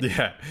catnip.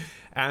 Yeah.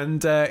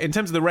 And in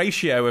terms of the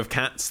ratio of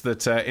cats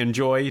that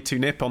enjoy to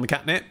nip on the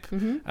catnip,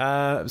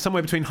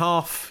 somewhere between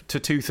half to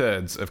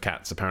 2/3 of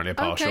cats apparently are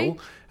partial. Okay.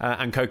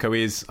 And Coco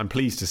is, I'm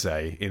pleased to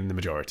say, in the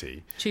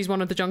majority. She's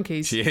one of the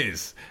junkies. She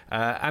is.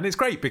 And it's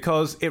great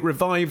because it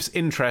revives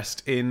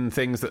interest in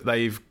things that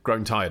they've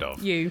grown tired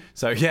of. You.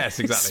 So, yes,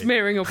 exactly.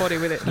 Smearing your body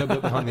with it. A little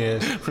bit behind the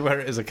ears.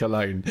 Wear it as a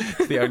cologne.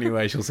 It's the only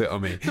way she'll sit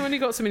on me. I've only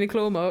got so many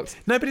claw marks.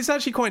 No, but it's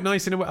actually quite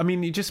nice in a way. I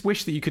mean, you just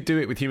wish that you could do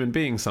it with human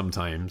beings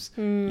sometimes.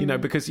 You know,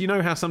 because you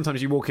know how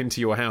sometimes you walk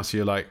into your house,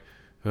 you're like,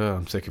 oh,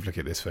 I'm sick of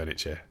looking at this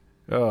furniture.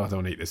 Oh, I don't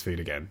want to eat this food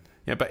again.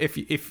 Yeah, but if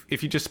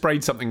you just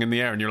sprayed something in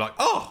the air and you're like,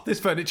 oh, this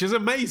furniture's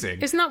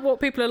amazing. Isn't that what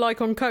people are like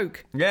on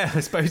Coke? Yeah, I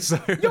suppose so.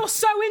 You're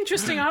so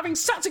interesting. I'm having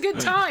such a good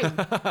time.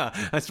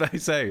 I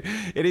suppose so.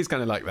 It is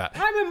kind of like that.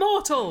 I'm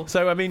immortal.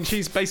 So, I mean,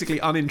 she's basically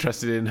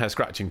uninterested in her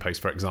scratching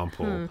post, for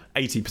example,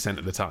 80%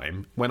 of the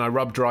time. When I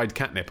rub dried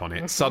catnip on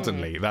it,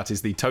 suddenly that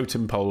is the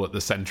totem pole at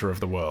the centre of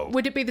the world.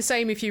 Would it be the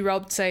same if you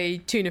rubbed, say,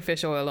 tuna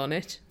fish oil on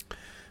it?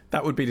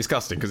 That would be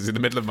disgusting because it's in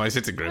the middle of my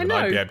sitting room and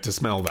I'd be able to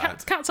smell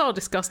that. Cats are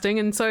disgusting,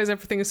 and so is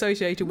everything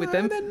associated with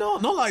them. They're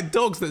not like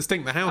dogs that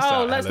stink the house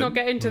out. Oh, let's not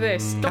get into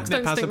this. Dogs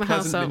don't stink the house out. Catnip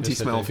has a pleasant minty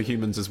smell for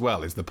humans as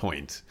well, is the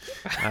point.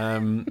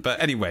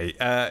 But anyway,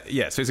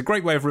 so it's a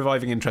great way of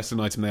reviving interest in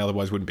an item they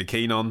otherwise wouldn't be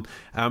keen on.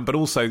 But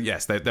also,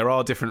 yes, there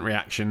are different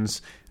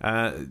reactions.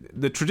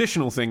 The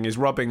traditional thing is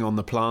rubbing on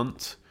the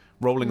plant,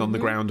 rolling on the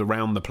ground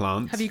around the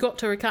plant. Have you got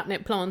to a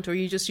catnip plant, or are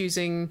you just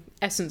using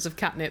essence of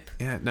catnip?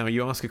 Yeah, no,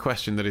 you ask a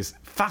question that is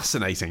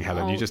fascinating,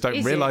 Helen. You just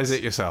don't realise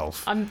it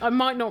yourself. I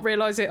might not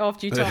realise it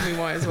after you tell me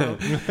why as well.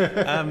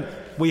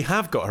 We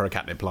have got her a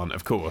catnip plant,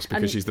 of course,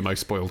 because she's the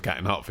most spoiled cat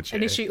in Hertfordshire.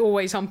 And is she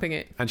always humping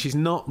it? And she's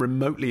not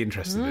remotely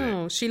interested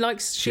in it. She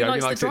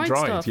only likes it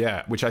dried stuff.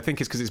 Yeah, which I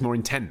think is because it's more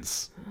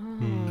intense.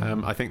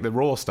 I think the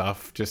raw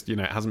stuff just, it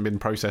hasn't been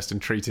processed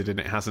and treated, and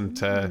it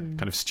hasn't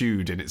kind of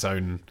stewed in its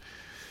own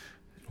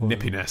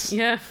nippiness.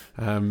 Yeah.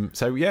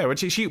 So yeah,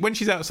 when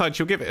she's outside,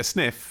 she'll give it a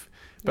sniff,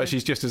 But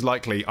she's just as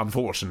likely,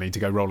 unfortunately, to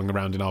go rolling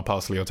around in our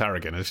parsley or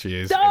tarragon as she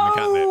is No! in the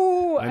catnip.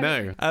 I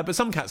know. But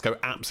some cats go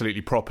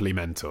absolutely properly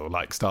mental,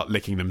 like start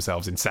licking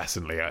themselves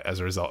incessantly as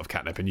a result of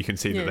catnip, and you can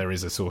see that there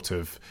is a sort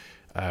of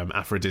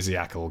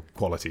aphrodisiacal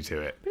quality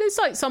to it. But it's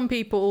like some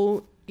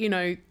people, you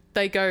know,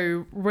 they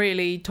go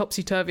really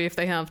topsy-turvy if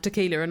they have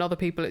tequila, and other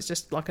people it's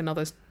just like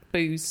another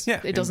booze.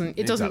 Yeah, it doesn't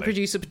exactly.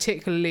 produce a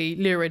particularly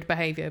lurid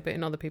behaviour, but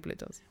in other people it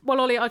does. Well,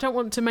 Ollie, I don't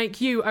want to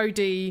make you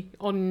OD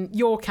on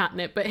your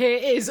catnip, but here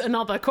is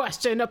another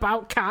question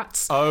about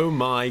cats. Oh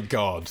my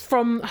God.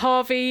 From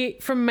Harvey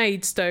from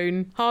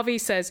Maidstone. Harvey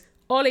says,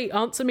 Ollie,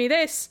 answer me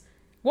this.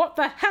 What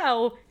the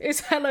hell is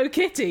Hello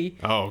Kitty?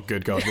 Oh,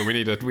 good God. Well, we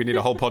need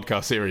a whole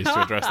podcast series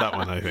to address that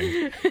one, I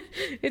think.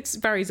 It's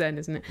very zen,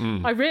 isn't it?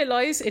 I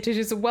realise it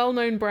is a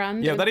well-known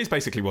brand. Yeah, that is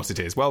basically what it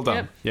is. Well done.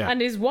 Yep. Yeah.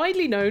 And is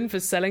widely known for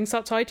selling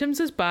such items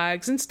as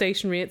bags and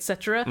stationery,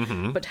 etc.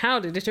 But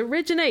how did it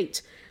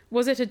originate?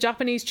 Was it a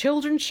Japanese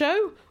children's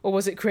show? Or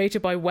was it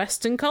created by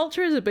Western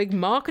culture as a big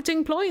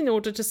marketing ploy in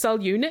order to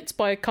sell units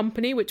by a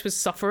company which was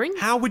suffering?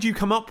 How would you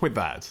come up with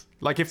that?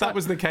 Like, if that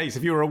was the case,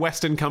 if you were a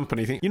Western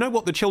company, think, you know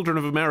what the children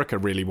of America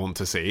really want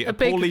to see? A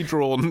big- poorly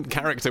drawn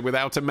character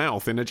without a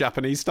mouth in a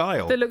Japanese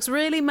style. That looks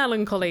really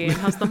melancholy and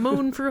has the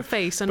moon for a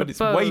face and But a it's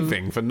bow.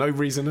 waving for no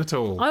reason at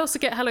all. I also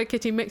get Hello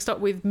Kitty mixed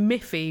up with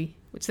Miffy,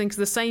 which thinks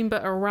the same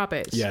but a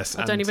rabbit. Yes,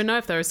 I don't and even know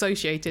if they're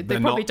associated. They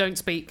they're probably not- don't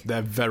speak.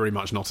 They're very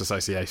much not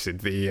associated.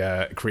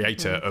 The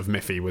creator of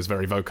Miffy was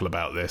very vocal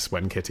about this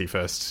when Kitty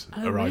first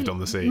arrived on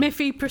the scene.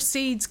 Miffy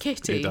precedes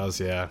Kitty. It does,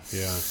 yeah.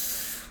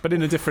 But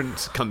in a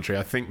different country.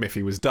 I think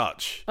Miffy was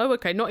Dutch. Oh,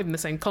 okay, not even the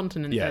same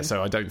continent. Yeah, then.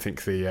 so I don't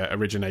think the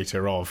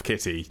originator of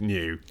Kitty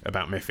knew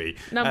about Miffy.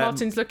 Now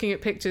Martin's looking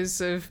at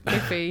pictures of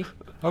Miffy.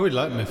 I really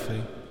like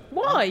Miffy.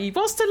 Why?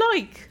 What's to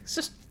like? It's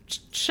just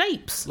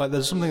shapes. Like,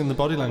 there's something in the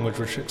body language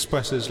which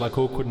expresses, like,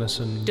 awkwardness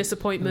and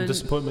Disappointment.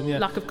 yeah.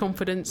 Lack of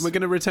confidence. We're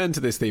going to return to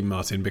this theme,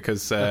 Martin,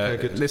 because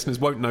Okay, good. listeners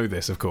won't know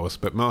this, of course,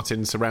 but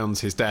Martin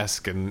surrounds his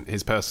desk and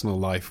his personal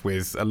life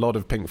with a lot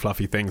of pink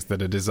fluffy things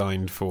that are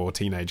designed for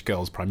teenage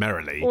girls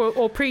primarily.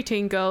 Or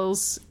preteen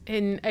girls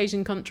in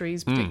Asian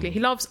countries, particularly. He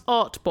loves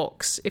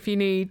Artbox. If you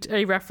need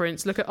a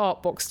reference, look at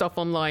Artbox stuff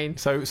online.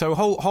 So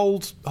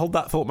hold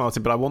that thought,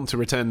 Martin, but I want to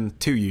return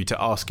to you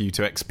to ask you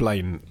to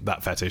explain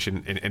that fetish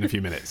in a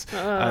few minutes.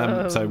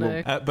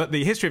 But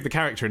the history of the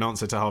character, in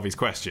answer to Harvey's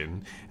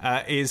question,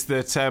 is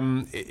that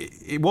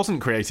it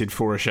wasn't created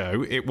for a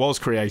show. It was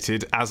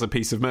created as a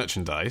piece of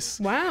merchandise.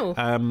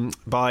 Wow.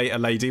 By a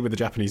lady with a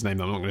Japanese name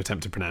that I'm not going to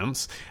attempt to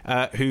pronounce,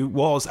 who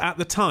was at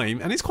the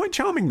time, and it's quite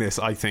charming this,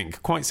 I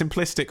think, quite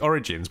simplistic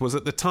origins, was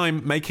at the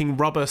time making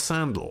rubber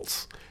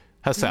sandals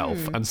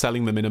herself and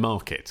selling them in a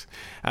market.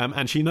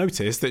 And she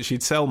noticed that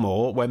she'd sell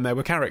more when there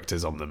were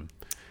characters on them.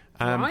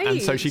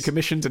 And so she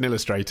commissioned an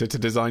illustrator to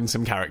design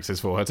some characters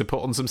for her to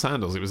put on some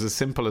sandals. It was as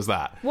simple as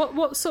that.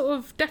 What sort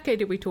of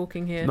decade are we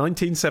talking here?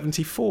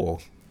 1974.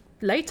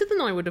 Later than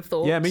I would have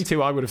thought. Yeah, me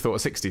too. I would have thought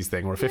a 60s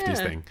thing or a 50s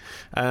thing.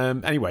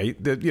 Anyway,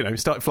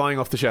 started flying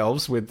off the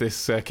shelves with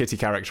this Kitty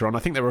character on. I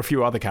think there were a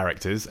few other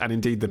characters, and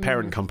indeed the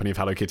parent company of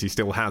Hello Kitty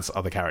still has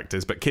other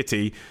characters. But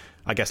Kitty,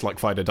 I guess like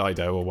Fido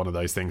Dido or one of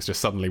those things, just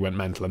suddenly went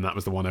mental, and that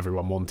was the one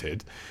everyone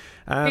wanted.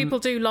 People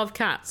do love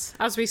cats,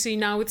 as we see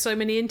now with so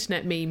many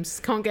internet memes.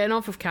 Can't get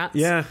enough of cats.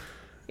 Yeah.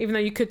 Even though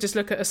you could just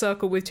look at a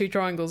circle with 2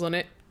 triangles on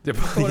it.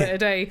 Call it a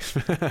day.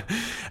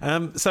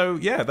 So,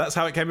 yeah, that's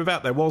how it came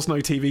about. There was no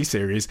TV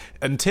series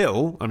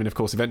until, I mean, of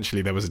course,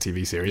 eventually there was a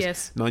TV series.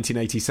 Yes.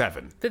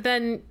 1987. But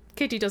then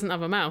Kitty doesn't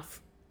have a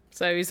mouth.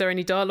 So is there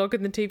any dialogue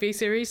in the TV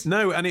series?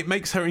 No, and it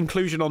makes her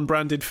inclusion on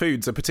branded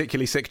foods a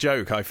particularly sick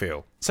joke, I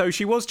feel. So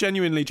she was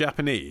genuinely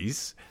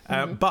Japanese,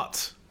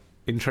 but...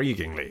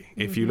 intriguingly,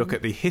 if you look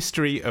at the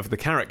history of the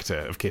character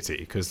of Kitty,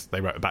 because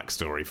they wrote a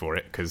backstory for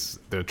it, because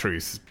the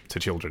truth to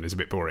children is a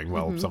bit boring.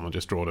 Well, someone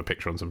just drawed a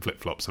picture on some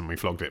flip-flops and we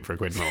flogged it for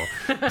 £1 more.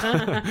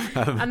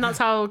 And that's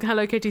how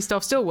Hello Kitty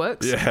stuff still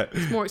works. Yeah.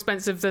 It's more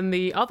expensive than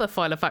the other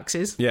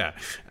Filofaxes. Yeah.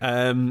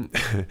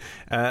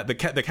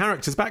 The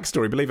character's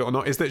backstory, believe it or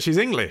not, is that she's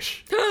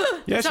English.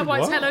 Is that why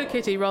it's Hello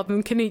Kitty rather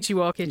than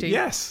Konnichiwa Kitty?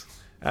 Yes.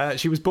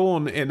 She was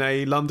born in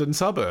a London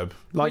suburb,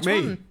 like Which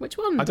me. one? Which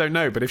one? I don't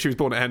know, but if she was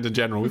born at Hendon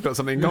General, we've got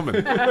something in common.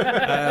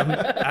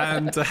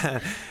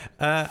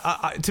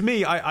 To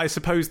me, I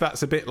suppose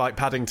that's a bit like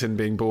Paddington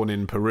being born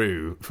in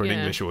Peru for an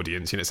English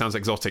audience. You know, it sounds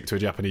exotic to a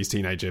Japanese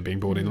teenager being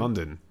born in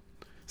London.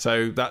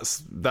 So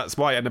that's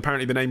why, and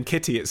apparently the name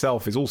Kitty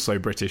itself is also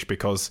British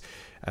because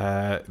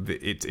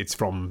it's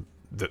from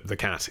the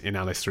cat in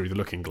Alice Through the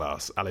Looking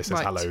Glass. Alice says,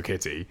 "Hello,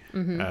 Kitty."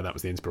 That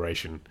was the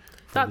inspiration.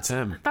 That's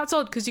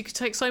odd because you could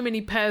take so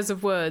many pairs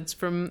of words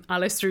from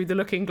Alice Through the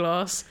Looking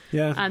Glass,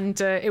 and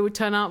it would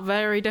turn out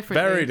very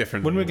differently. Very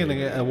different. When are we going to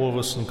get a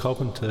Walrus and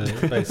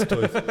Carpenter-based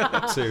toy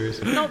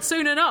series? Not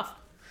soon enough.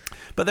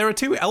 But there are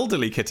 2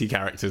 elderly Kitty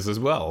characters as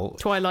well.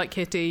 Twilight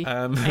Kitty,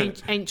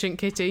 Ancient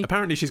Kitty.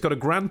 Apparently she's got a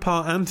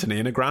Grandpa Anthony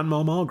and a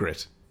Grandma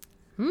Margaret.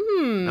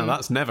 Now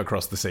that's never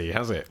crossed the sea,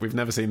 has it? We've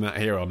never seen that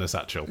here on a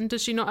satchel. And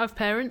does she not have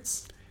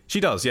parents? She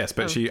does, yes,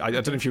 but I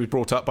don't know if she was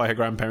brought up by her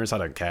grandparents, I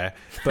don't care.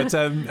 But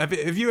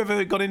have you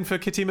ever gone in for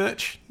kitty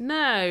merch?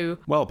 No.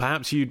 Well,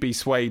 perhaps you'd be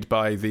swayed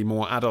by the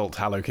more adult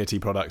Hello Kitty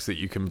products that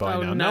you can buy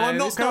now. No, I'm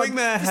not it's going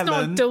there, it's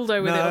Helen. It's not a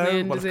dildo with it on the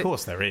end, well, is of it?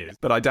 course there is.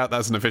 But I doubt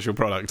that's an official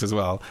product as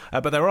well.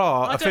 But there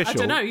are official... I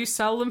don't know, you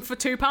sell them for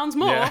 £2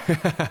 more.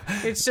 Yeah.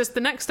 It's just the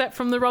next step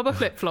from the rubber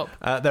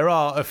flip-flop. There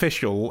are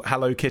official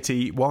Hello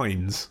Kitty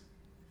wines.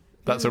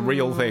 That's a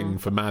real thing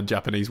for mad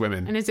Japanese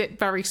women. And is it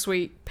very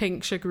sweet,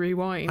 pink, sugary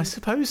wine? I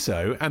suppose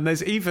so. And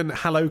there's even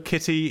Hello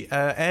Kitty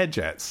air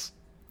jets.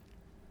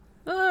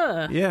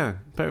 Yeah,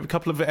 but a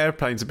couple of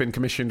airplanes have been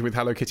commissioned with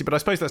Hello Kitty, but I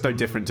suppose that's no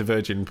different to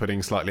Virgin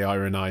putting slightly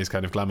ironised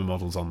kind of glamour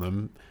models on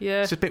them. Yeah.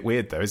 It's just a bit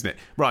weird, though, isn't it?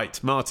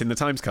 Right, Martin, the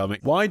time's coming.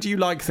 Why do you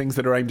like things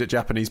that are aimed at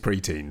Japanese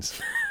preteens?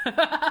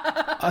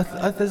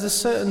 There's a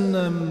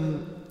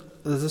certain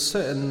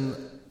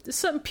There's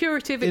certain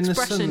purity of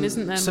expression,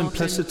 isn't there,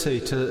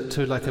 simplicity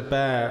to like a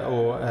bear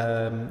or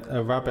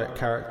a rabbit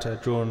character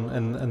drawn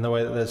in the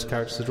way that those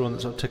characters are drawn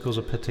that sort of tickles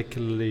a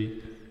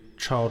particularly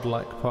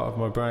childlike part of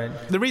my brain.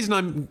 The reason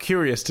I'm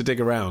curious to dig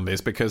around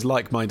is because,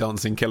 like my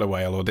Dancing Killer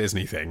Whale or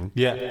Disney thing,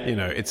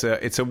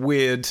 it's a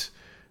weird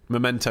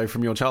memento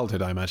from your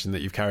childhood, I imagine,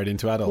 that you've carried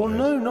into adulthood. Well,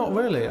 no, not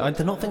really.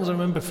 They're not things I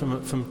remember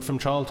from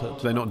childhood.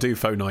 Do they not do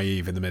Faux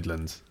Naive in the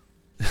Midlands?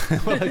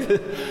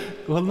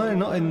 Well, no,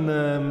 not in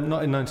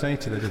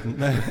 1980 they didn't,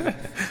 no.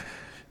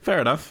 Fair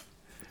enough.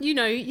 You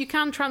know, you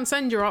can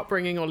transcend your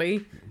upbringing,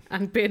 Ollie,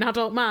 and be an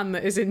adult man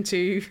that is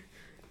into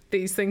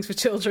these things for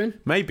children.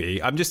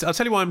 Maybe. I'll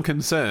tell you why I'm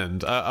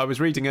concerned. I was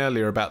reading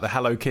earlier about the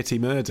Hello Kitty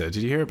murder.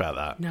 Did you hear about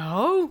that?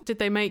 No. Did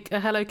they make a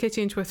Hello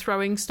Kitty into a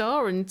throwing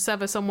star and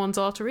sever someone's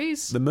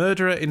arteries? The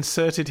murderer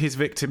inserted his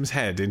victim's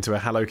head into a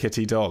Hello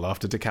Kitty doll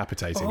after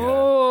decapitating her.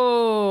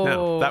 Oh.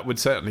 Now, that would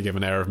certainly give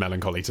an air of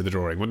melancholy to the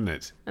drawing, wouldn't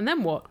it? And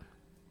then what?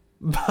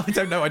 I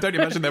don't know. I don't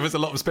imagine there was a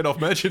lot of spin-off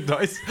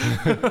merchandise.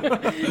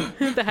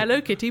 The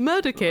Hello Kitty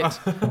murder kit.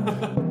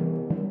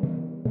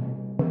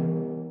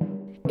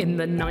 In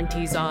the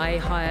 90s, I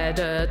hired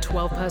a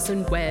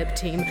 12-person web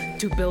team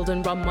to build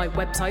and run my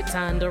websites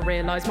and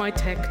realise my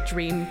tech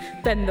dream.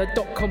 Then the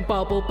dot-com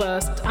bubble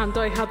burst and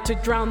I had to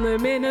drown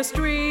them in a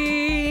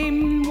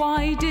stream.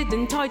 Why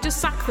didn't I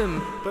just sack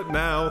them? But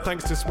now,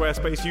 thanks to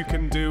Squarespace, you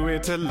can do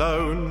it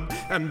alone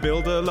and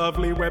build a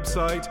lovely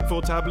website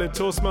for tablet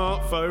or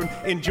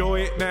smartphone. Enjoy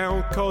it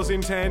now, 'cause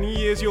in 10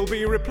 years you'll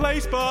be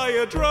replaced by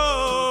a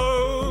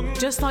drone.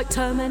 Just like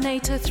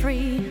Terminator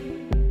 3.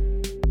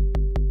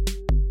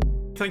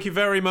 Thank you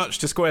very much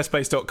to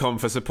Squarespace.com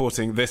for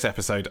supporting this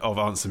episode of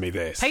Answer Me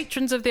This.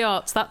 Patrons of the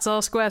arts, that's our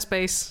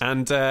Squarespace.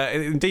 And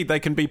indeed, they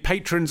can be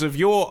patrons of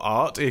your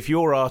art if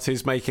your art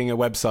is making a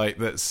website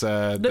that's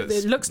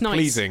it looks nice,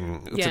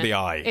 pleasing to the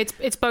eye.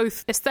 It's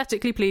both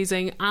aesthetically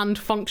pleasing and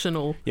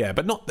functional. Yeah,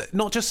 but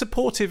not just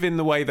supportive in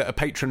the way that a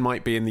patron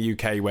might be in the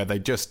UK, where they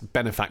just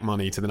benefact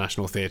money to the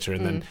National Theatre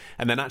and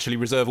then actually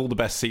reserve all the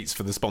best seats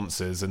for the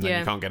sponsors, and then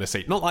you can't get a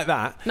seat. Not like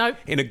that. No.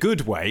 In a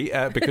good way,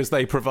 because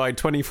they provide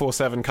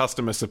 24/7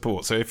 customer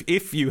support. So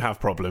if you have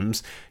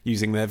problems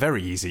using their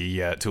very easy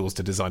tools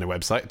to design a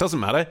website, it doesn't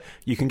matter.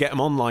 You can get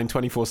them online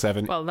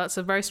 24/7. Well, that's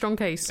a very strong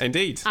case.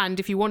 Indeed. And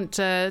if you want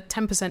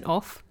 10%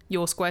 off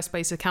your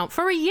Squarespace account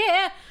for a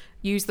year,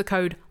 use the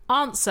code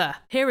ANSWER.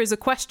 Here is a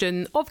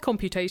question of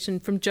computation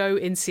from Joe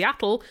in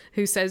Seattle,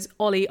 who says,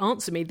 Ollie,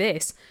 answer me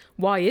this.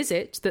 Why is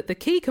it that the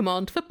key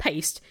command for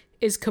paste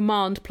is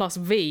Command plus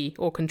V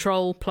or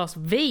Control plus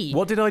V?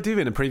 What did I do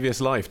in a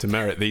previous life to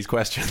merit these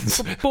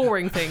questions?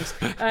 Boring things.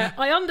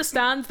 I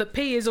understand that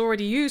P is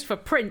already used for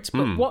print,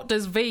 but what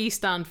does V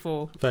stand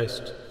for?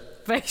 Paste.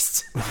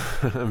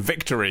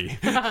 Victory.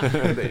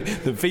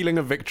 The feeling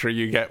of victory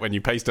you get when you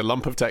paste a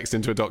lump of text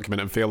into a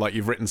document and feel like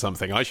you've written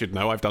something. I should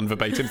know, I've done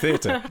verbatim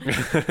theatre.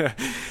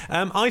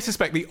 I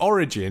suspect the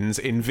origins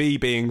in V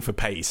being for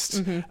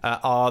paste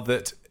are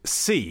that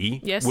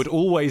C would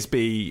always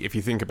be, if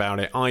you think about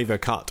it, either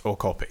cut or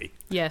copy.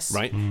 Yes.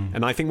 Right?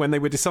 And I think when they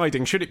were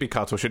deciding, should it be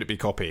cut or should it be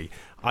copy,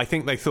 I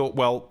think they thought,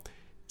 well,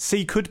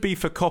 C could be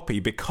for copy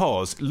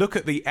because look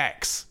at the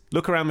X.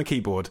 Look around the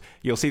keyboard.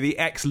 You'll see the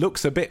X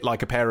looks a bit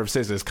like a pair of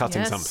scissors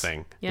cutting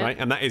something, right?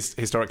 And that is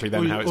historically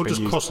then how it's been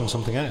used. Or just crossing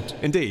something out.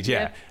 Indeed,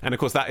 yeah. And of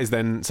course that is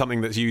then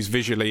something that's used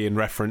visually and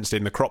referenced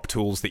in the crop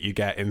tools that you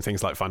get in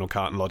things like Final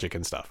Cut and Logic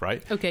and stuff,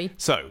 right? Okay.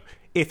 So,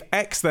 if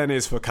X then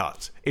is for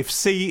cut, if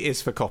C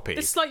is for copy...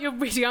 It's like you're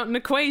reading out an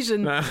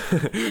equation.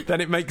 Then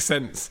it makes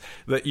sense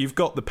that you've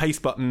got the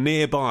paste button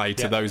nearby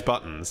to those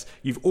buttons.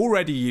 You've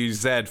already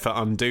used Z for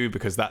undo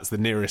because that's the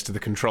nearest to the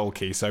control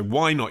key, so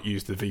why not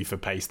use the V for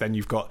paste? Then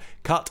you've got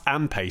cut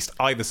and paste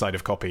either side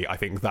of copy. I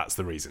think that's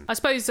the reason. I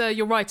suppose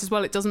you're right as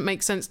well. It doesn't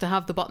make sense to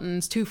have the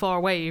buttons too far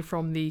away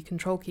from the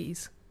control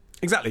keys.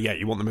 Exactly, yeah.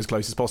 You want them as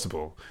close as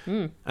possible.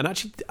 And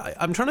actually,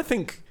 I'm trying to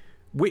think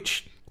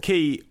which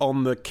key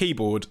on the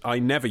keyboard I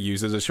never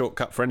use as a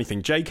shortcut for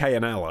anything. J, K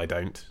and L I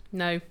don't.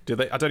 No. Do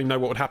they? I don't even know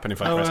what would happen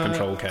if I press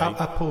Control K.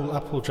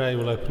 Apple J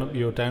will open up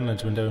your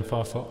downloads window in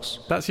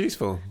Firefox. That's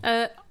useful.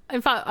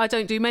 In fact, I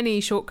don't do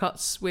many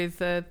shortcuts with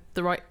the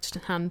right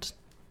hand.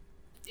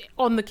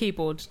 on the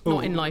keyboard,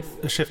 not in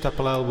life. A Shift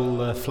Apple L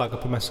will flag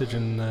up a message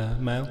in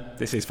mail.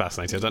 This is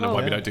fascinating. I don't know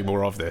why we don't do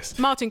more of this.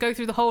 Martin, go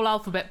through the whole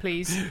alphabet,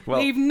 please. Well-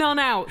 Leave none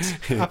out.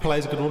 Apple A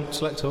is a good one.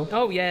 Select all.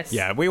 Oh, yes.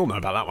 Yeah, we all know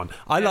about that one.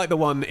 I like the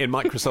one in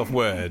Microsoft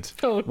Word.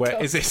 Oh, where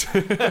God. is it?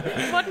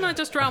 Why didn't I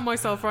just drown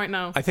myself right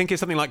now? I think it's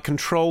something like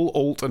Control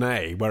Alt and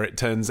A, where it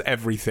turns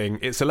everything,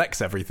 it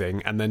selects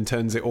everything, and then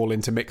turns it all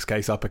into mixed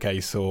case,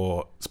 uppercase,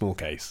 or small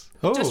case.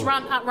 Oh. Just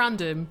at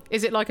random.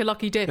 Is it like a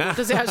lucky dip? Or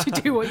does it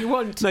actually do what you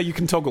want? No, you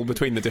can toggle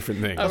between the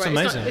different things. Oh, right.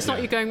 amazing. It's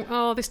not you going,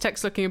 oh, this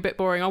text's looking a bit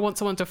boring. I want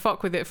someone to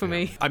fuck with it for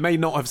me. I may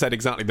not have said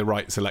exactly the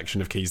right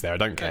selection of keys there. I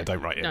don't care.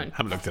 Don't write it in. No.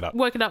 Haven't looked it up.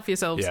 Work it out for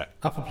yourselves. Yeah.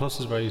 Apple Plus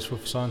is very useful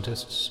for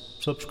scientists.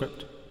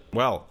 Subscript.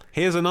 Well,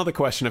 here's another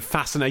question of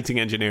fascinating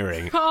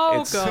engineering.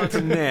 Oh, it's God.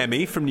 from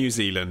Naomi from New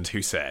Zealand,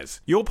 who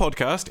says, your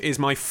podcast is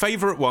my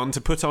favourite one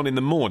to put on in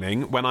the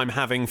morning when I'm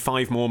having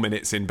 5 more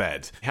minutes in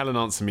bed. Helen,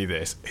 answer me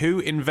this. Who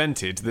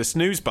invented the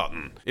snooze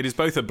button? It is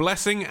both a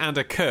blessing and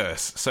a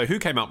curse. So who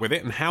came up with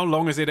it and how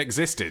long has it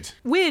existed?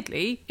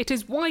 Weirdly, it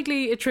is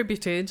widely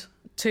attributed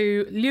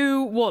to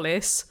Lew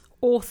Wallace,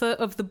 author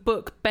of the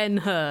book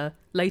Ben-Hur,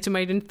 later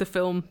made into the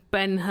film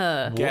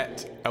Ben-Hur.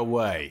 Get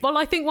away. Well,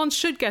 I think one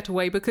should get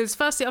away because,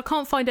 firstly, I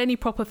can't find any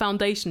proper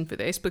foundation for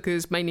this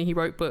because mainly he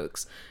wrote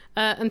books.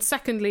 And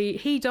secondly,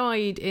 he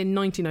died in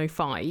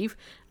 1905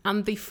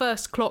 and the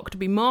first clock to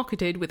be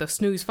marketed with a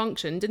snooze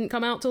function didn't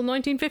come out till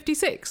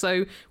 1956.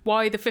 So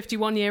why the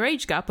 51-year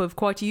age gap of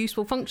quite a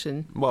useful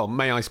function? Well,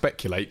 may I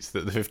speculate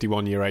that the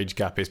 51-year age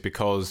gap is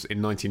because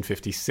in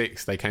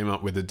 1956 they came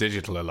up with a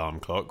digital alarm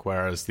clock,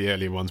 whereas the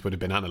earlier ones would have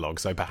been analog.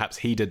 So perhaps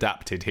he'd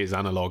adapted his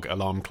analog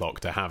alarm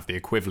clock to have the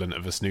equivalent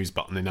of a snooze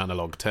button in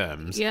analog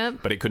terms. Yeah.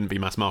 But it couldn't be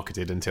mass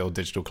marketed until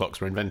digital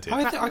clocks were invented.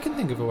 I can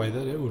think of a way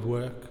that it would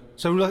work.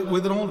 So like,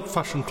 with an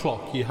old-fashioned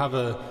clock, you have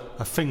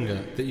a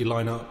finger that you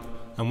line up,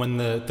 and when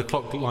the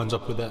clock lines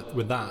up with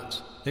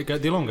that,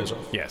 the alarm goes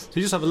off. Yes. So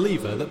you just have a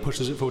lever that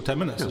pushes it for 10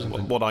 minutes or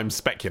something. What I'm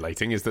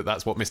speculating is that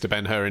that's what Mr.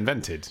 Ben-Hur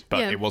invented, but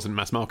Yeah. it wasn't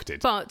mass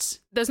marketed. But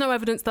there's no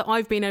evidence that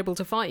I've been able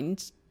to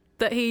find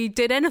that he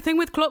did anything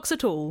with clocks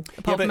at all,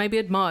 apart but from maybe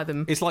admire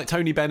them. It's like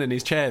Tony Benn and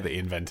his chair that he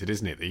invented,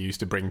 isn't it? That he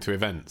used to bring to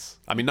events.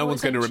 I mean, no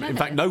one's What's going a to... chair? In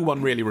fact, no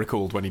one really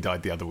recalled when he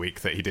died the other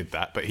week that he did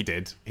that, but he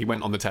did. He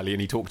went on the telly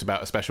and he talked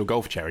about a special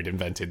golf chair he'd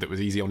invented that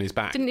was easy on his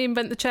back. Didn't he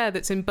invent the chair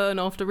that's in Burn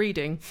After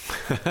Reading?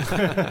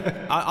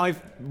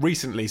 I've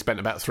recently spent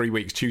about 3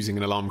 weeks choosing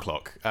an alarm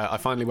clock. I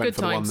finally went Good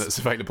for the one times. that's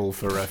available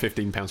for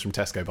 £15 from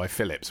Tesco by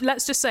Philips.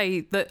 Let's just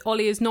say that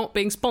Ollie is not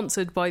being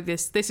sponsored by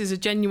this. This is a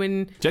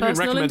genuine Genuine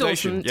personal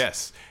recommendation, endorsement.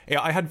 yes. Yeah,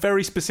 I had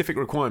very specific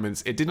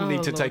requirements. It didn't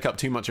need to Lord. take up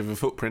too much of a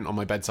footprint on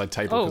my bedside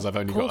table Oh, because I've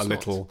only of got a course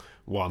little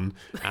one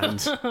and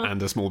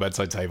a small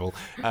bedside table.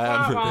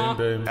 Boom,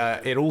 boom.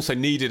 It also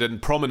needed a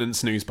prominent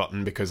snooze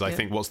button because I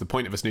think what's the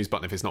point of a snooze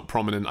button if it's not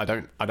prominent?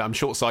 I'm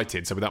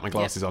short-sighted, so without my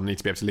glasses on, I need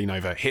to be able to lean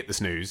over, hit the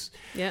snooze.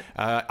 Yep.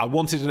 I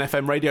wanted an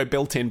FM radio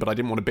built in, but I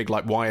didn't want a big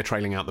wire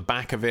trailing out the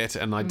back of it,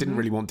 and I didn't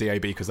really want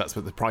DAB because that's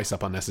what the price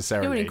up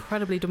unnecessarily. You're an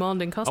incredibly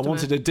demanding I customer.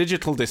 wanted a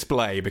digital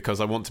display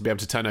because I want to be able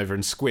to turn over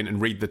and squint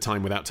and read the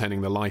time without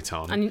turning the light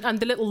on. and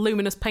the little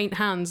luminous paint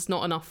hands,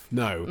 not enough.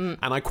 No.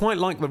 And I quite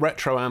like the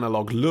retro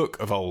analog look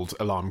of old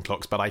alarm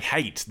clocks, but I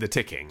hate the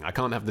ticking. I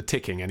can't have the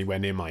ticking anywhere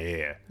near my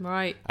ear.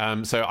 Right.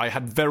 So I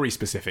had very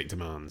specific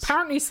demands.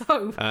 Apparently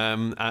so.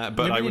 But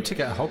Maybe I you would need to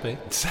get a hobby.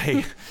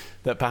 say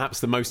that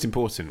perhaps the most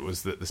important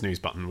was that the snooze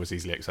button was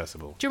easily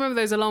accessible. Do you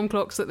remember those alarm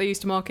clocks that they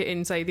used to market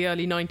in, say, the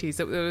early 90s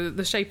that were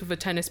the shape of a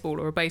tennis ball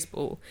or a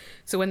baseball?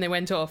 So when they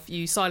went off,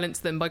 you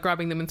silenced them by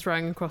grabbing them and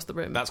throwing them across the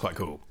room. That's quite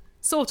cool.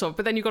 Sort of,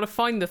 but then you've got to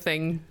find the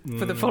thing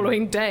for the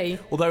following day.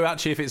 Although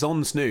actually if it's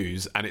on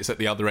snooze and it's at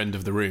the other end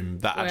of the room,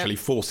 that actually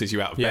forces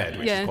you out of bed,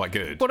 which is quite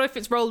good. What if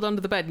it's rolled under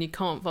the bed and you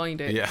can't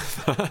find it? Yeah,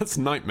 that's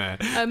a nightmare.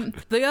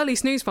 The early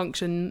snooze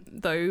function,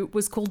 though,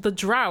 was called the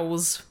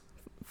drowse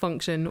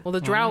function or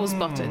the drowse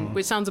button,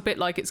 which sounds a bit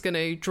like it's going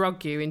to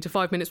drug you into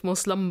 5 minutes more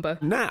slumber.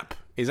 Nap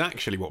is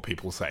actually what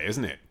people say,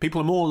 isn't it?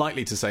 People are more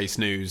likely to say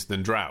snooze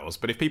than drowse,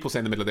 but if people say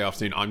in the middle of the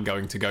afternoon, I'm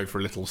going to go for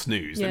a little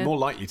snooze, they're more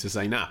likely to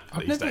say nap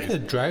I've these never days.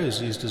 heard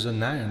drowse used as a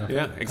noun.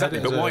 Yeah, exactly.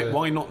 I've But heard it as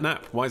why not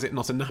nap? Why is it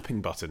not a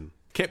napping button?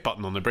 Kit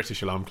button on the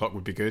British alarm clock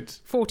would be good.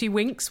 40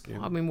 winks?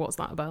 I mean, what's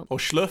that about? Or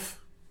schluff.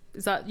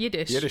 Is that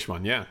Yiddish? Yiddish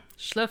one, yeah.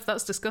 Schluff,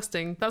 that's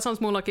disgusting. That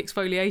sounds more like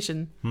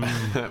exfoliation.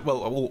 Well,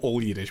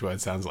 all Yiddish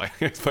words sounds like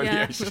exfoliation.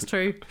 Yeah, that's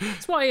true.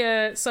 That's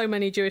why so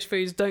many Jewish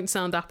foods don't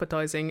sound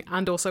appetising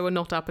and also are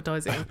not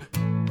appetising.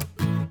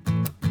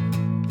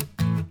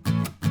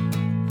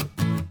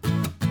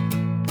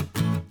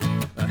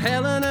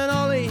 Helen and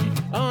Ollie,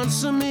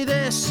 answer me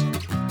this.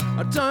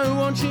 I don't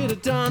want you to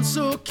dance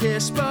or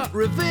kiss, but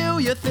reveal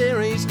your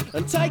theories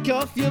and take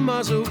off your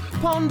muzzle.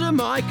 Ponder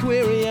my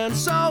query and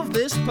solve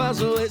this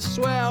puzzle. It's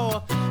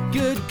swell.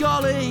 Good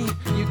golly,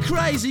 you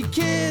crazy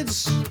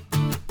kids.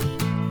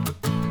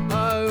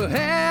 Oh,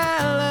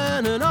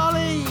 Helen and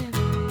Ollie,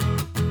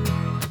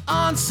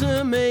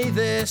 answer me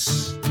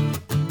this.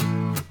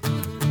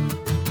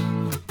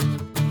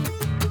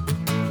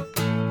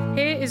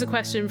 Here is a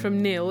question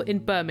from Neil in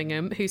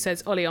Birmingham, who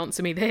says, Ollie,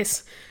 answer me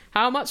this.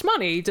 How much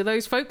money do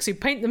those folks who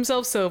paint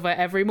themselves silver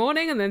every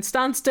morning and then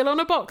stand still on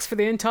a box for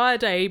the entire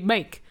day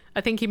make? I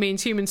think he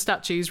means human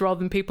statues rather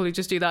than people who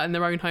just do that in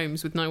their own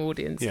homes with no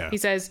audience. Yeah. He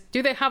says,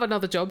 do they have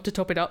another job to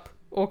top it up?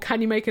 Or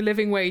can you make a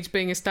living wage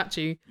being a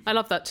statue? I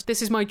love that.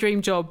 This is my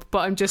dream job, but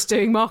I'm just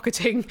doing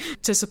marketing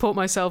to support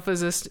myself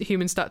as a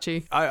human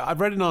statue. I've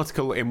read an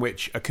article in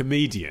which a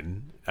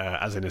comedian,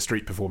 as in a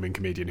street performing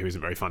comedian who isn't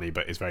very funny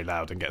but is very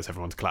loud and gets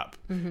everyone to clap,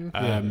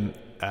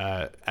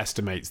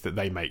 estimates that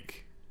they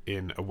make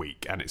in a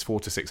week, and it's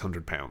 £400 to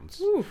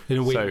 £600 in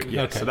a week. So,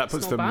 Okay. so that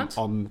puts them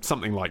on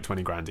something like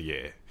 20 grand a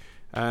year.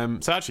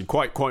 So actually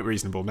quite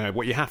reasonable. Now,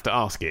 what you have to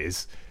ask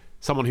is,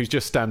 someone who's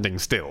just standing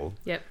still,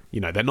 Yep.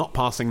 They're not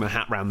passing the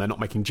hat round, they're not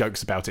making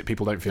jokes about it,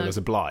 people don't feel as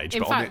obliged.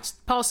 In but fact,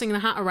 passing the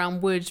hat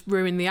around would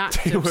ruin the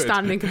act of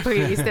standing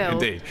completely still.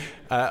 Indeed.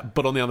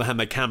 But on the other hand,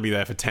 they can be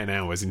there for 10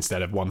 hours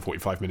instead of one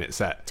 45-minute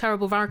set.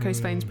 Terrible varicose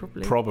veins,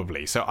 probably.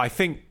 Probably. So I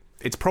think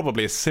it's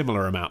probably a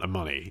similar amount of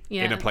money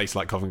in a place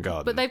like Covent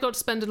Garden. But they've got to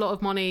spend a lot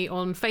of money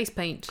on face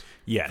paint,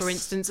 yes, for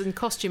instance, and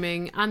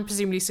costuming, and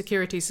presumably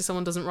security, so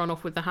someone doesn't run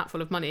off with the hat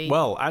full of money.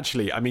 Well,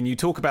 actually, I mean, you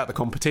talk about the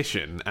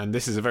competition, and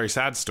this is a very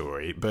sad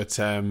story, but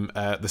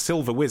the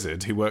Silver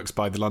Wizard, who works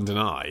by the London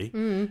Eye,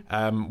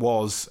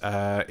 was,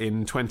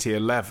 in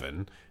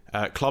 2011,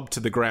 clubbed to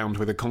the ground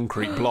with a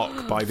concrete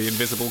block by the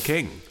Invisible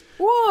King.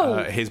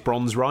 Whoa! His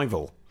bronze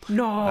rival.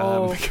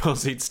 No.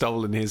 Because he'd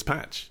stolen his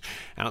patch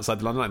outside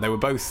the London Eye. They were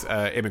both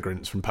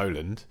immigrants from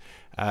Poland.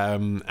 I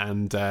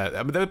mean,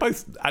 they were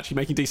both actually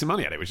making decent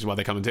money at it, which is why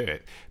they come and do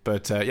it.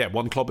 But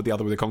one clobbered the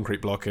other with a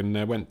concrete block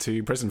and went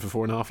to prison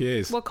for 4.5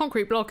 years. Well,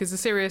 concrete block is a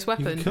serious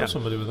weapon. You can kill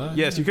somebody with that.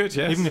 Yes, you could,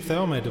 yes. Even if they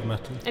are made of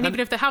metal. And even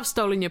if they have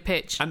stolen your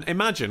pitch. And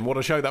imagine what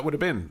a show that would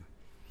have been.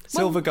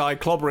 Silver guy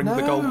clobbering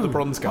the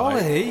bronze guy.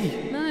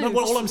 Ollie. No,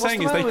 all I'm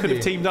saying is they could have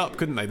you? teamed up,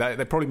 couldn't they?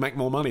 They'd probably make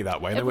more money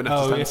that way. They wouldn't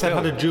have to stand if still. they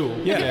had a duel.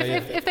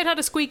 If they'd had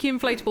a squeaky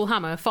inflatable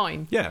hammer,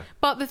 fine. Yeah.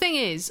 But the thing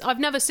is, I've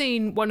never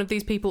seen one of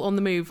these people on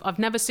the move. I've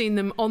never seen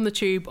them on the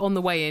tube on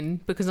the way in,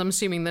 because I'm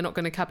assuming they're not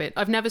going to cab it.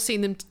 I've never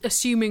seen them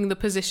assuming the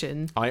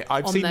position I've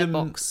on seen their them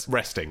box.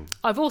 resting.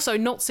 I've also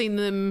not seen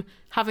them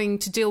having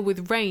to deal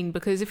with rain,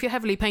 because if you're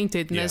heavily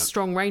painted and there's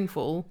strong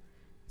rainfall,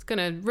 it's going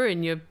to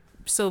ruin your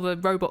silver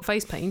robot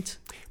face paint.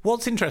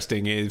 What's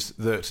interesting is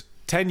that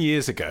 10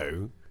 years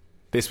ago,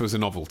 this was a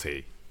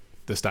novelty,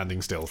 the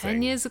standing still thing.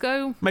 10 years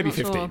ago? Maybe Not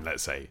 15, sure.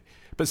 let's say.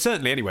 But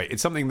certainly, anyway,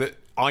 it's something that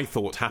I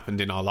thought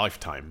happened in our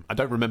lifetime. I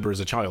don't remember as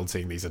a child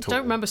seeing these at all.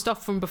 Don't remember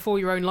stuff from before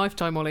your own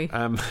lifetime, Ollie.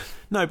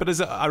 No,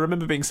 but I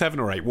remember being 7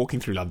 or 8,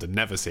 walking through London,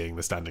 never seeing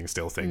the standing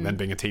still thing, then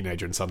being a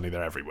teenager and suddenly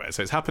they're everywhere.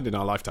 So it's happened in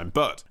our lifetime.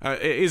 But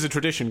it is a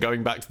tradition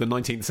going back to the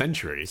 19th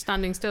century.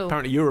 Standing still.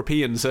 Apparently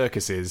European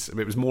circuses,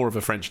 it was more of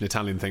a French and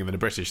Italian thing than a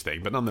British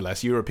thing, but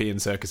nonetheless, European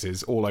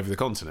circuses all over the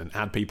continent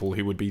had people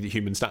who would be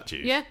human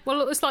statues. Yeah,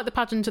 well, it's like the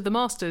pageant of the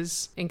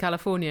Masters in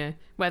California,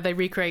 where they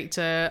recreate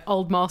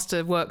old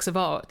master works of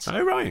art.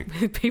 Oh, right.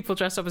 People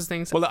dressed up as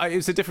things. Well, it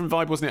was a different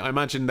vibe, wasn't it? I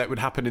imagine that would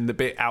happen in the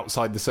bit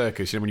outside the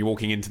circus, when you're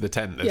walking into the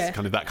tent, there's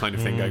kind of that kind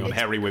of thing going on,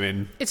 hairy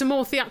women. It's a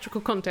more theatrical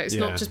context,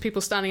 Yeah. not just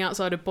people standing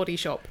outside a body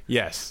shop.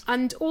 Yes.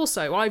 And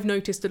also, I've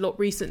noticed a lot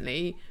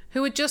recently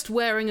who are just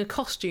wearing a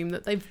costume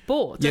that they've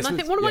bought. Yes, and I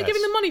think, what am I yes.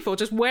 giving them money for?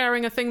 Just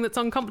wearing a thing that's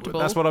uncomfortable.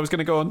 That's what I was going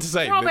to go on to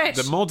say. Rubbish.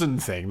 The modern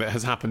thing that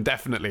has happened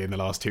definitely in the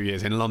last 2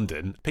 years in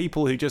London,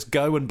 people who just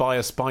go and buy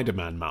a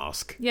Spider-Man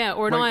mask. Yeah,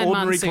 or an wearing Iron Man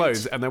ordinary suit.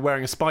 clothes, and they're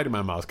wearing a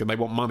Spider-Man mask and they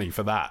want money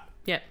for that.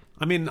 Yeah.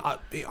 I mean,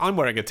 I'm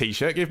wearing a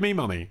T-shirt, give me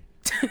money.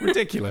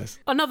 Ridiculous.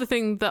 Another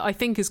thing that I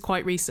think is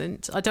quite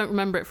recent, I don't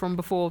remember it from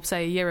before,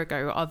 say, a year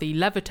ago, are the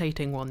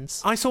levitating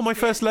ones. I saw my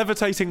first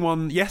levitating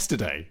one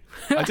yesterday.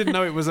 I didn't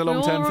know it was a We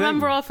long-term all thing.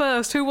 remember our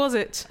first. Who was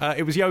it?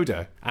 It was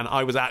Yoda, and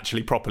I was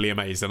actually properly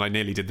amazed, and I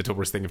nearly did the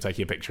tourist thing of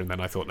taking a picture, and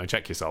then I thought, no,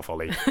 check yourself,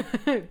 Ollie.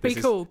 Be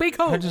cool. Be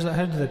cool. How do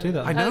they do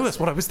that? I know, that's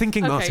what I was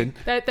thinking, Martin.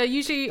 They're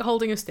usually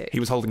holding a stick. He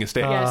was holding a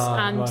stick. Yes,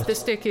 Ah, and right. the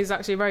stick is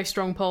actually a very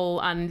strong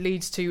pole and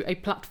leads to a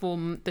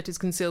platform that is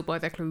concealed by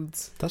their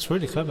clothes. That's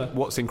really clever.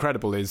 What's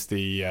incredible is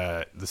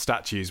the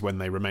statues when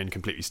they remain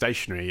completely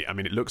stationary. I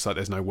mean, it looks like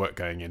there's no work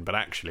going in, but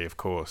actually, of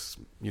course,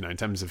 in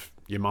terms of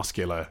your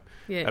muscular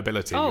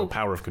ability, your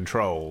power of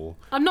control.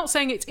 I'm not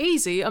saying it's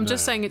easy, I'm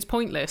just saying it's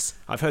pointless.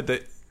 I've heard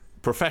that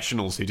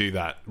professionals who do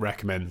that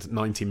recommend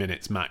 90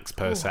 minutes max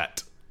per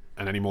set,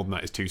 and any more than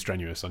that is too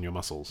strenuous on your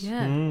muscles.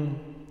 Yeah.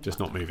 Just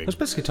not moving. It's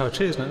basically Tai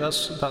Chi, isn't it?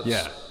 That's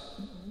Yeah.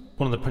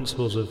 one of the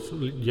principles of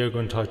yoga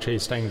and Tai Chi,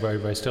 staying very,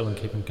 very still and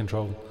keeping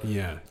control.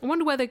 Yeah. I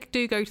wonder where they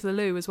do go to the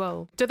loo as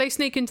well. Do they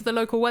sneak into the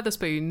local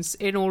Weatherspoons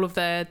in all of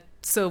their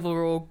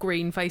silver or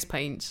green face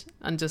paint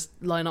and just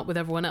line up with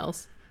everyone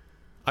else?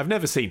 I've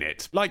never seen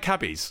it. Like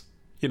cabbies.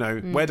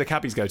 Where do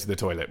cabbies go to the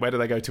toilet? Where do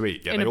they go to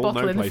eat? Yeah, In they a all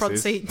bottle know in the places. front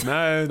seat.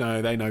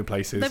 No, they know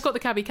places. They've got the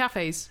cabbie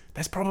cafes.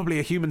 There's probably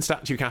a human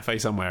statue cafe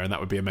somewhere, and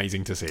that would be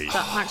amazing to see.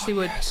 That actually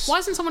would. Why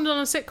hasn't someone done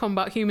a sitcom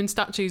about human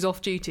statues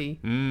off duty?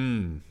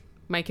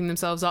 Making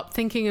themselves up,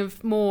 thinking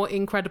of more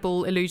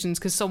incredible illusions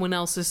because someone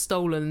else has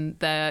stolen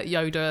their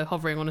Yoda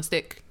hovering on a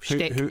stick.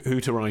 Shtick.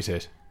 Who to write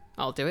it?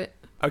 I'll do it.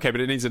 Okay,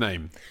 but it needs a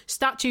name.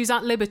 Statues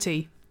at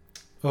Liberty.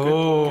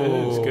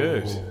 Oh,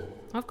 Good.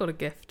 I've got a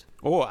gift.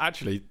 Or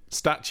actually,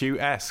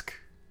 statuesque.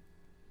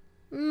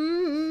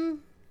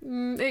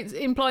 It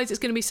implies it's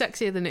going to be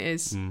sexier than it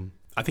is.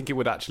 I think it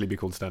would actually be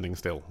called standing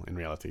still in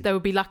reality. They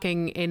would be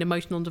lacking in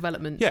emotional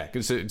development. Yeah,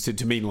 because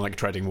to mean like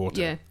treading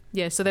water.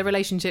 Yeah, so their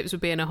relationships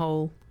would be in a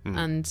hole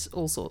and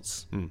all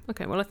sorts.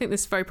 Okay, well, I think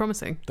this is very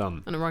promising.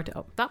 Done. And I'll write it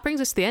up. That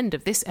brings us to the end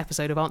of this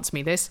episode of Answer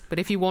Me This. But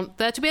if you want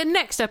there to be a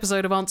next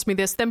episode of Answer Me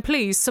This, then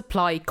please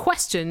supply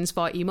questions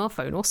via email,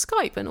 phone or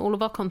Skype. And all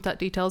of our contact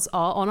details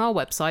are on our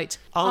website,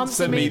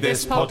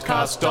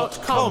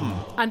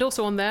 AnswerMeThisPodcast.com. And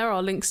also on there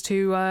are links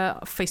to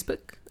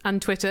Facebook and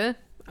Twitter,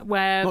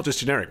 where... Not just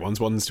generic ones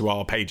to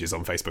our pages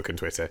on Facebook and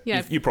Twitter.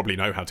 Yeah. You probably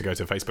know how to go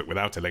to Facebook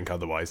without a link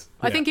otherwise.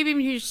 I think even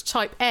if you just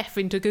type F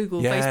into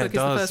Google, Facebook is the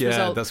first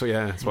result. That's what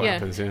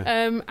happens,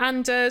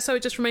 So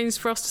it just remains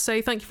for us to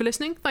say thank you for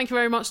listening. Thank you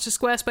very much to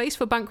Squarespace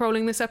for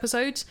bankrolling this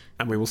episode.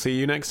 And we will see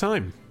you next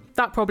time.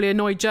 That probably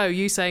annoyed Joe,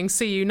 you saying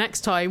see you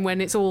next time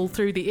when it's all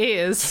through the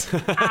ears.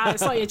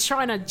 It's like you're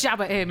trying to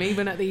jab at him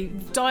even at the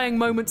dying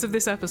moments of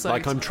this episode.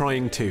 Like I'm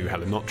trying to,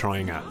 Helen, not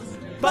trying at.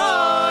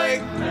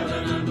 Bye!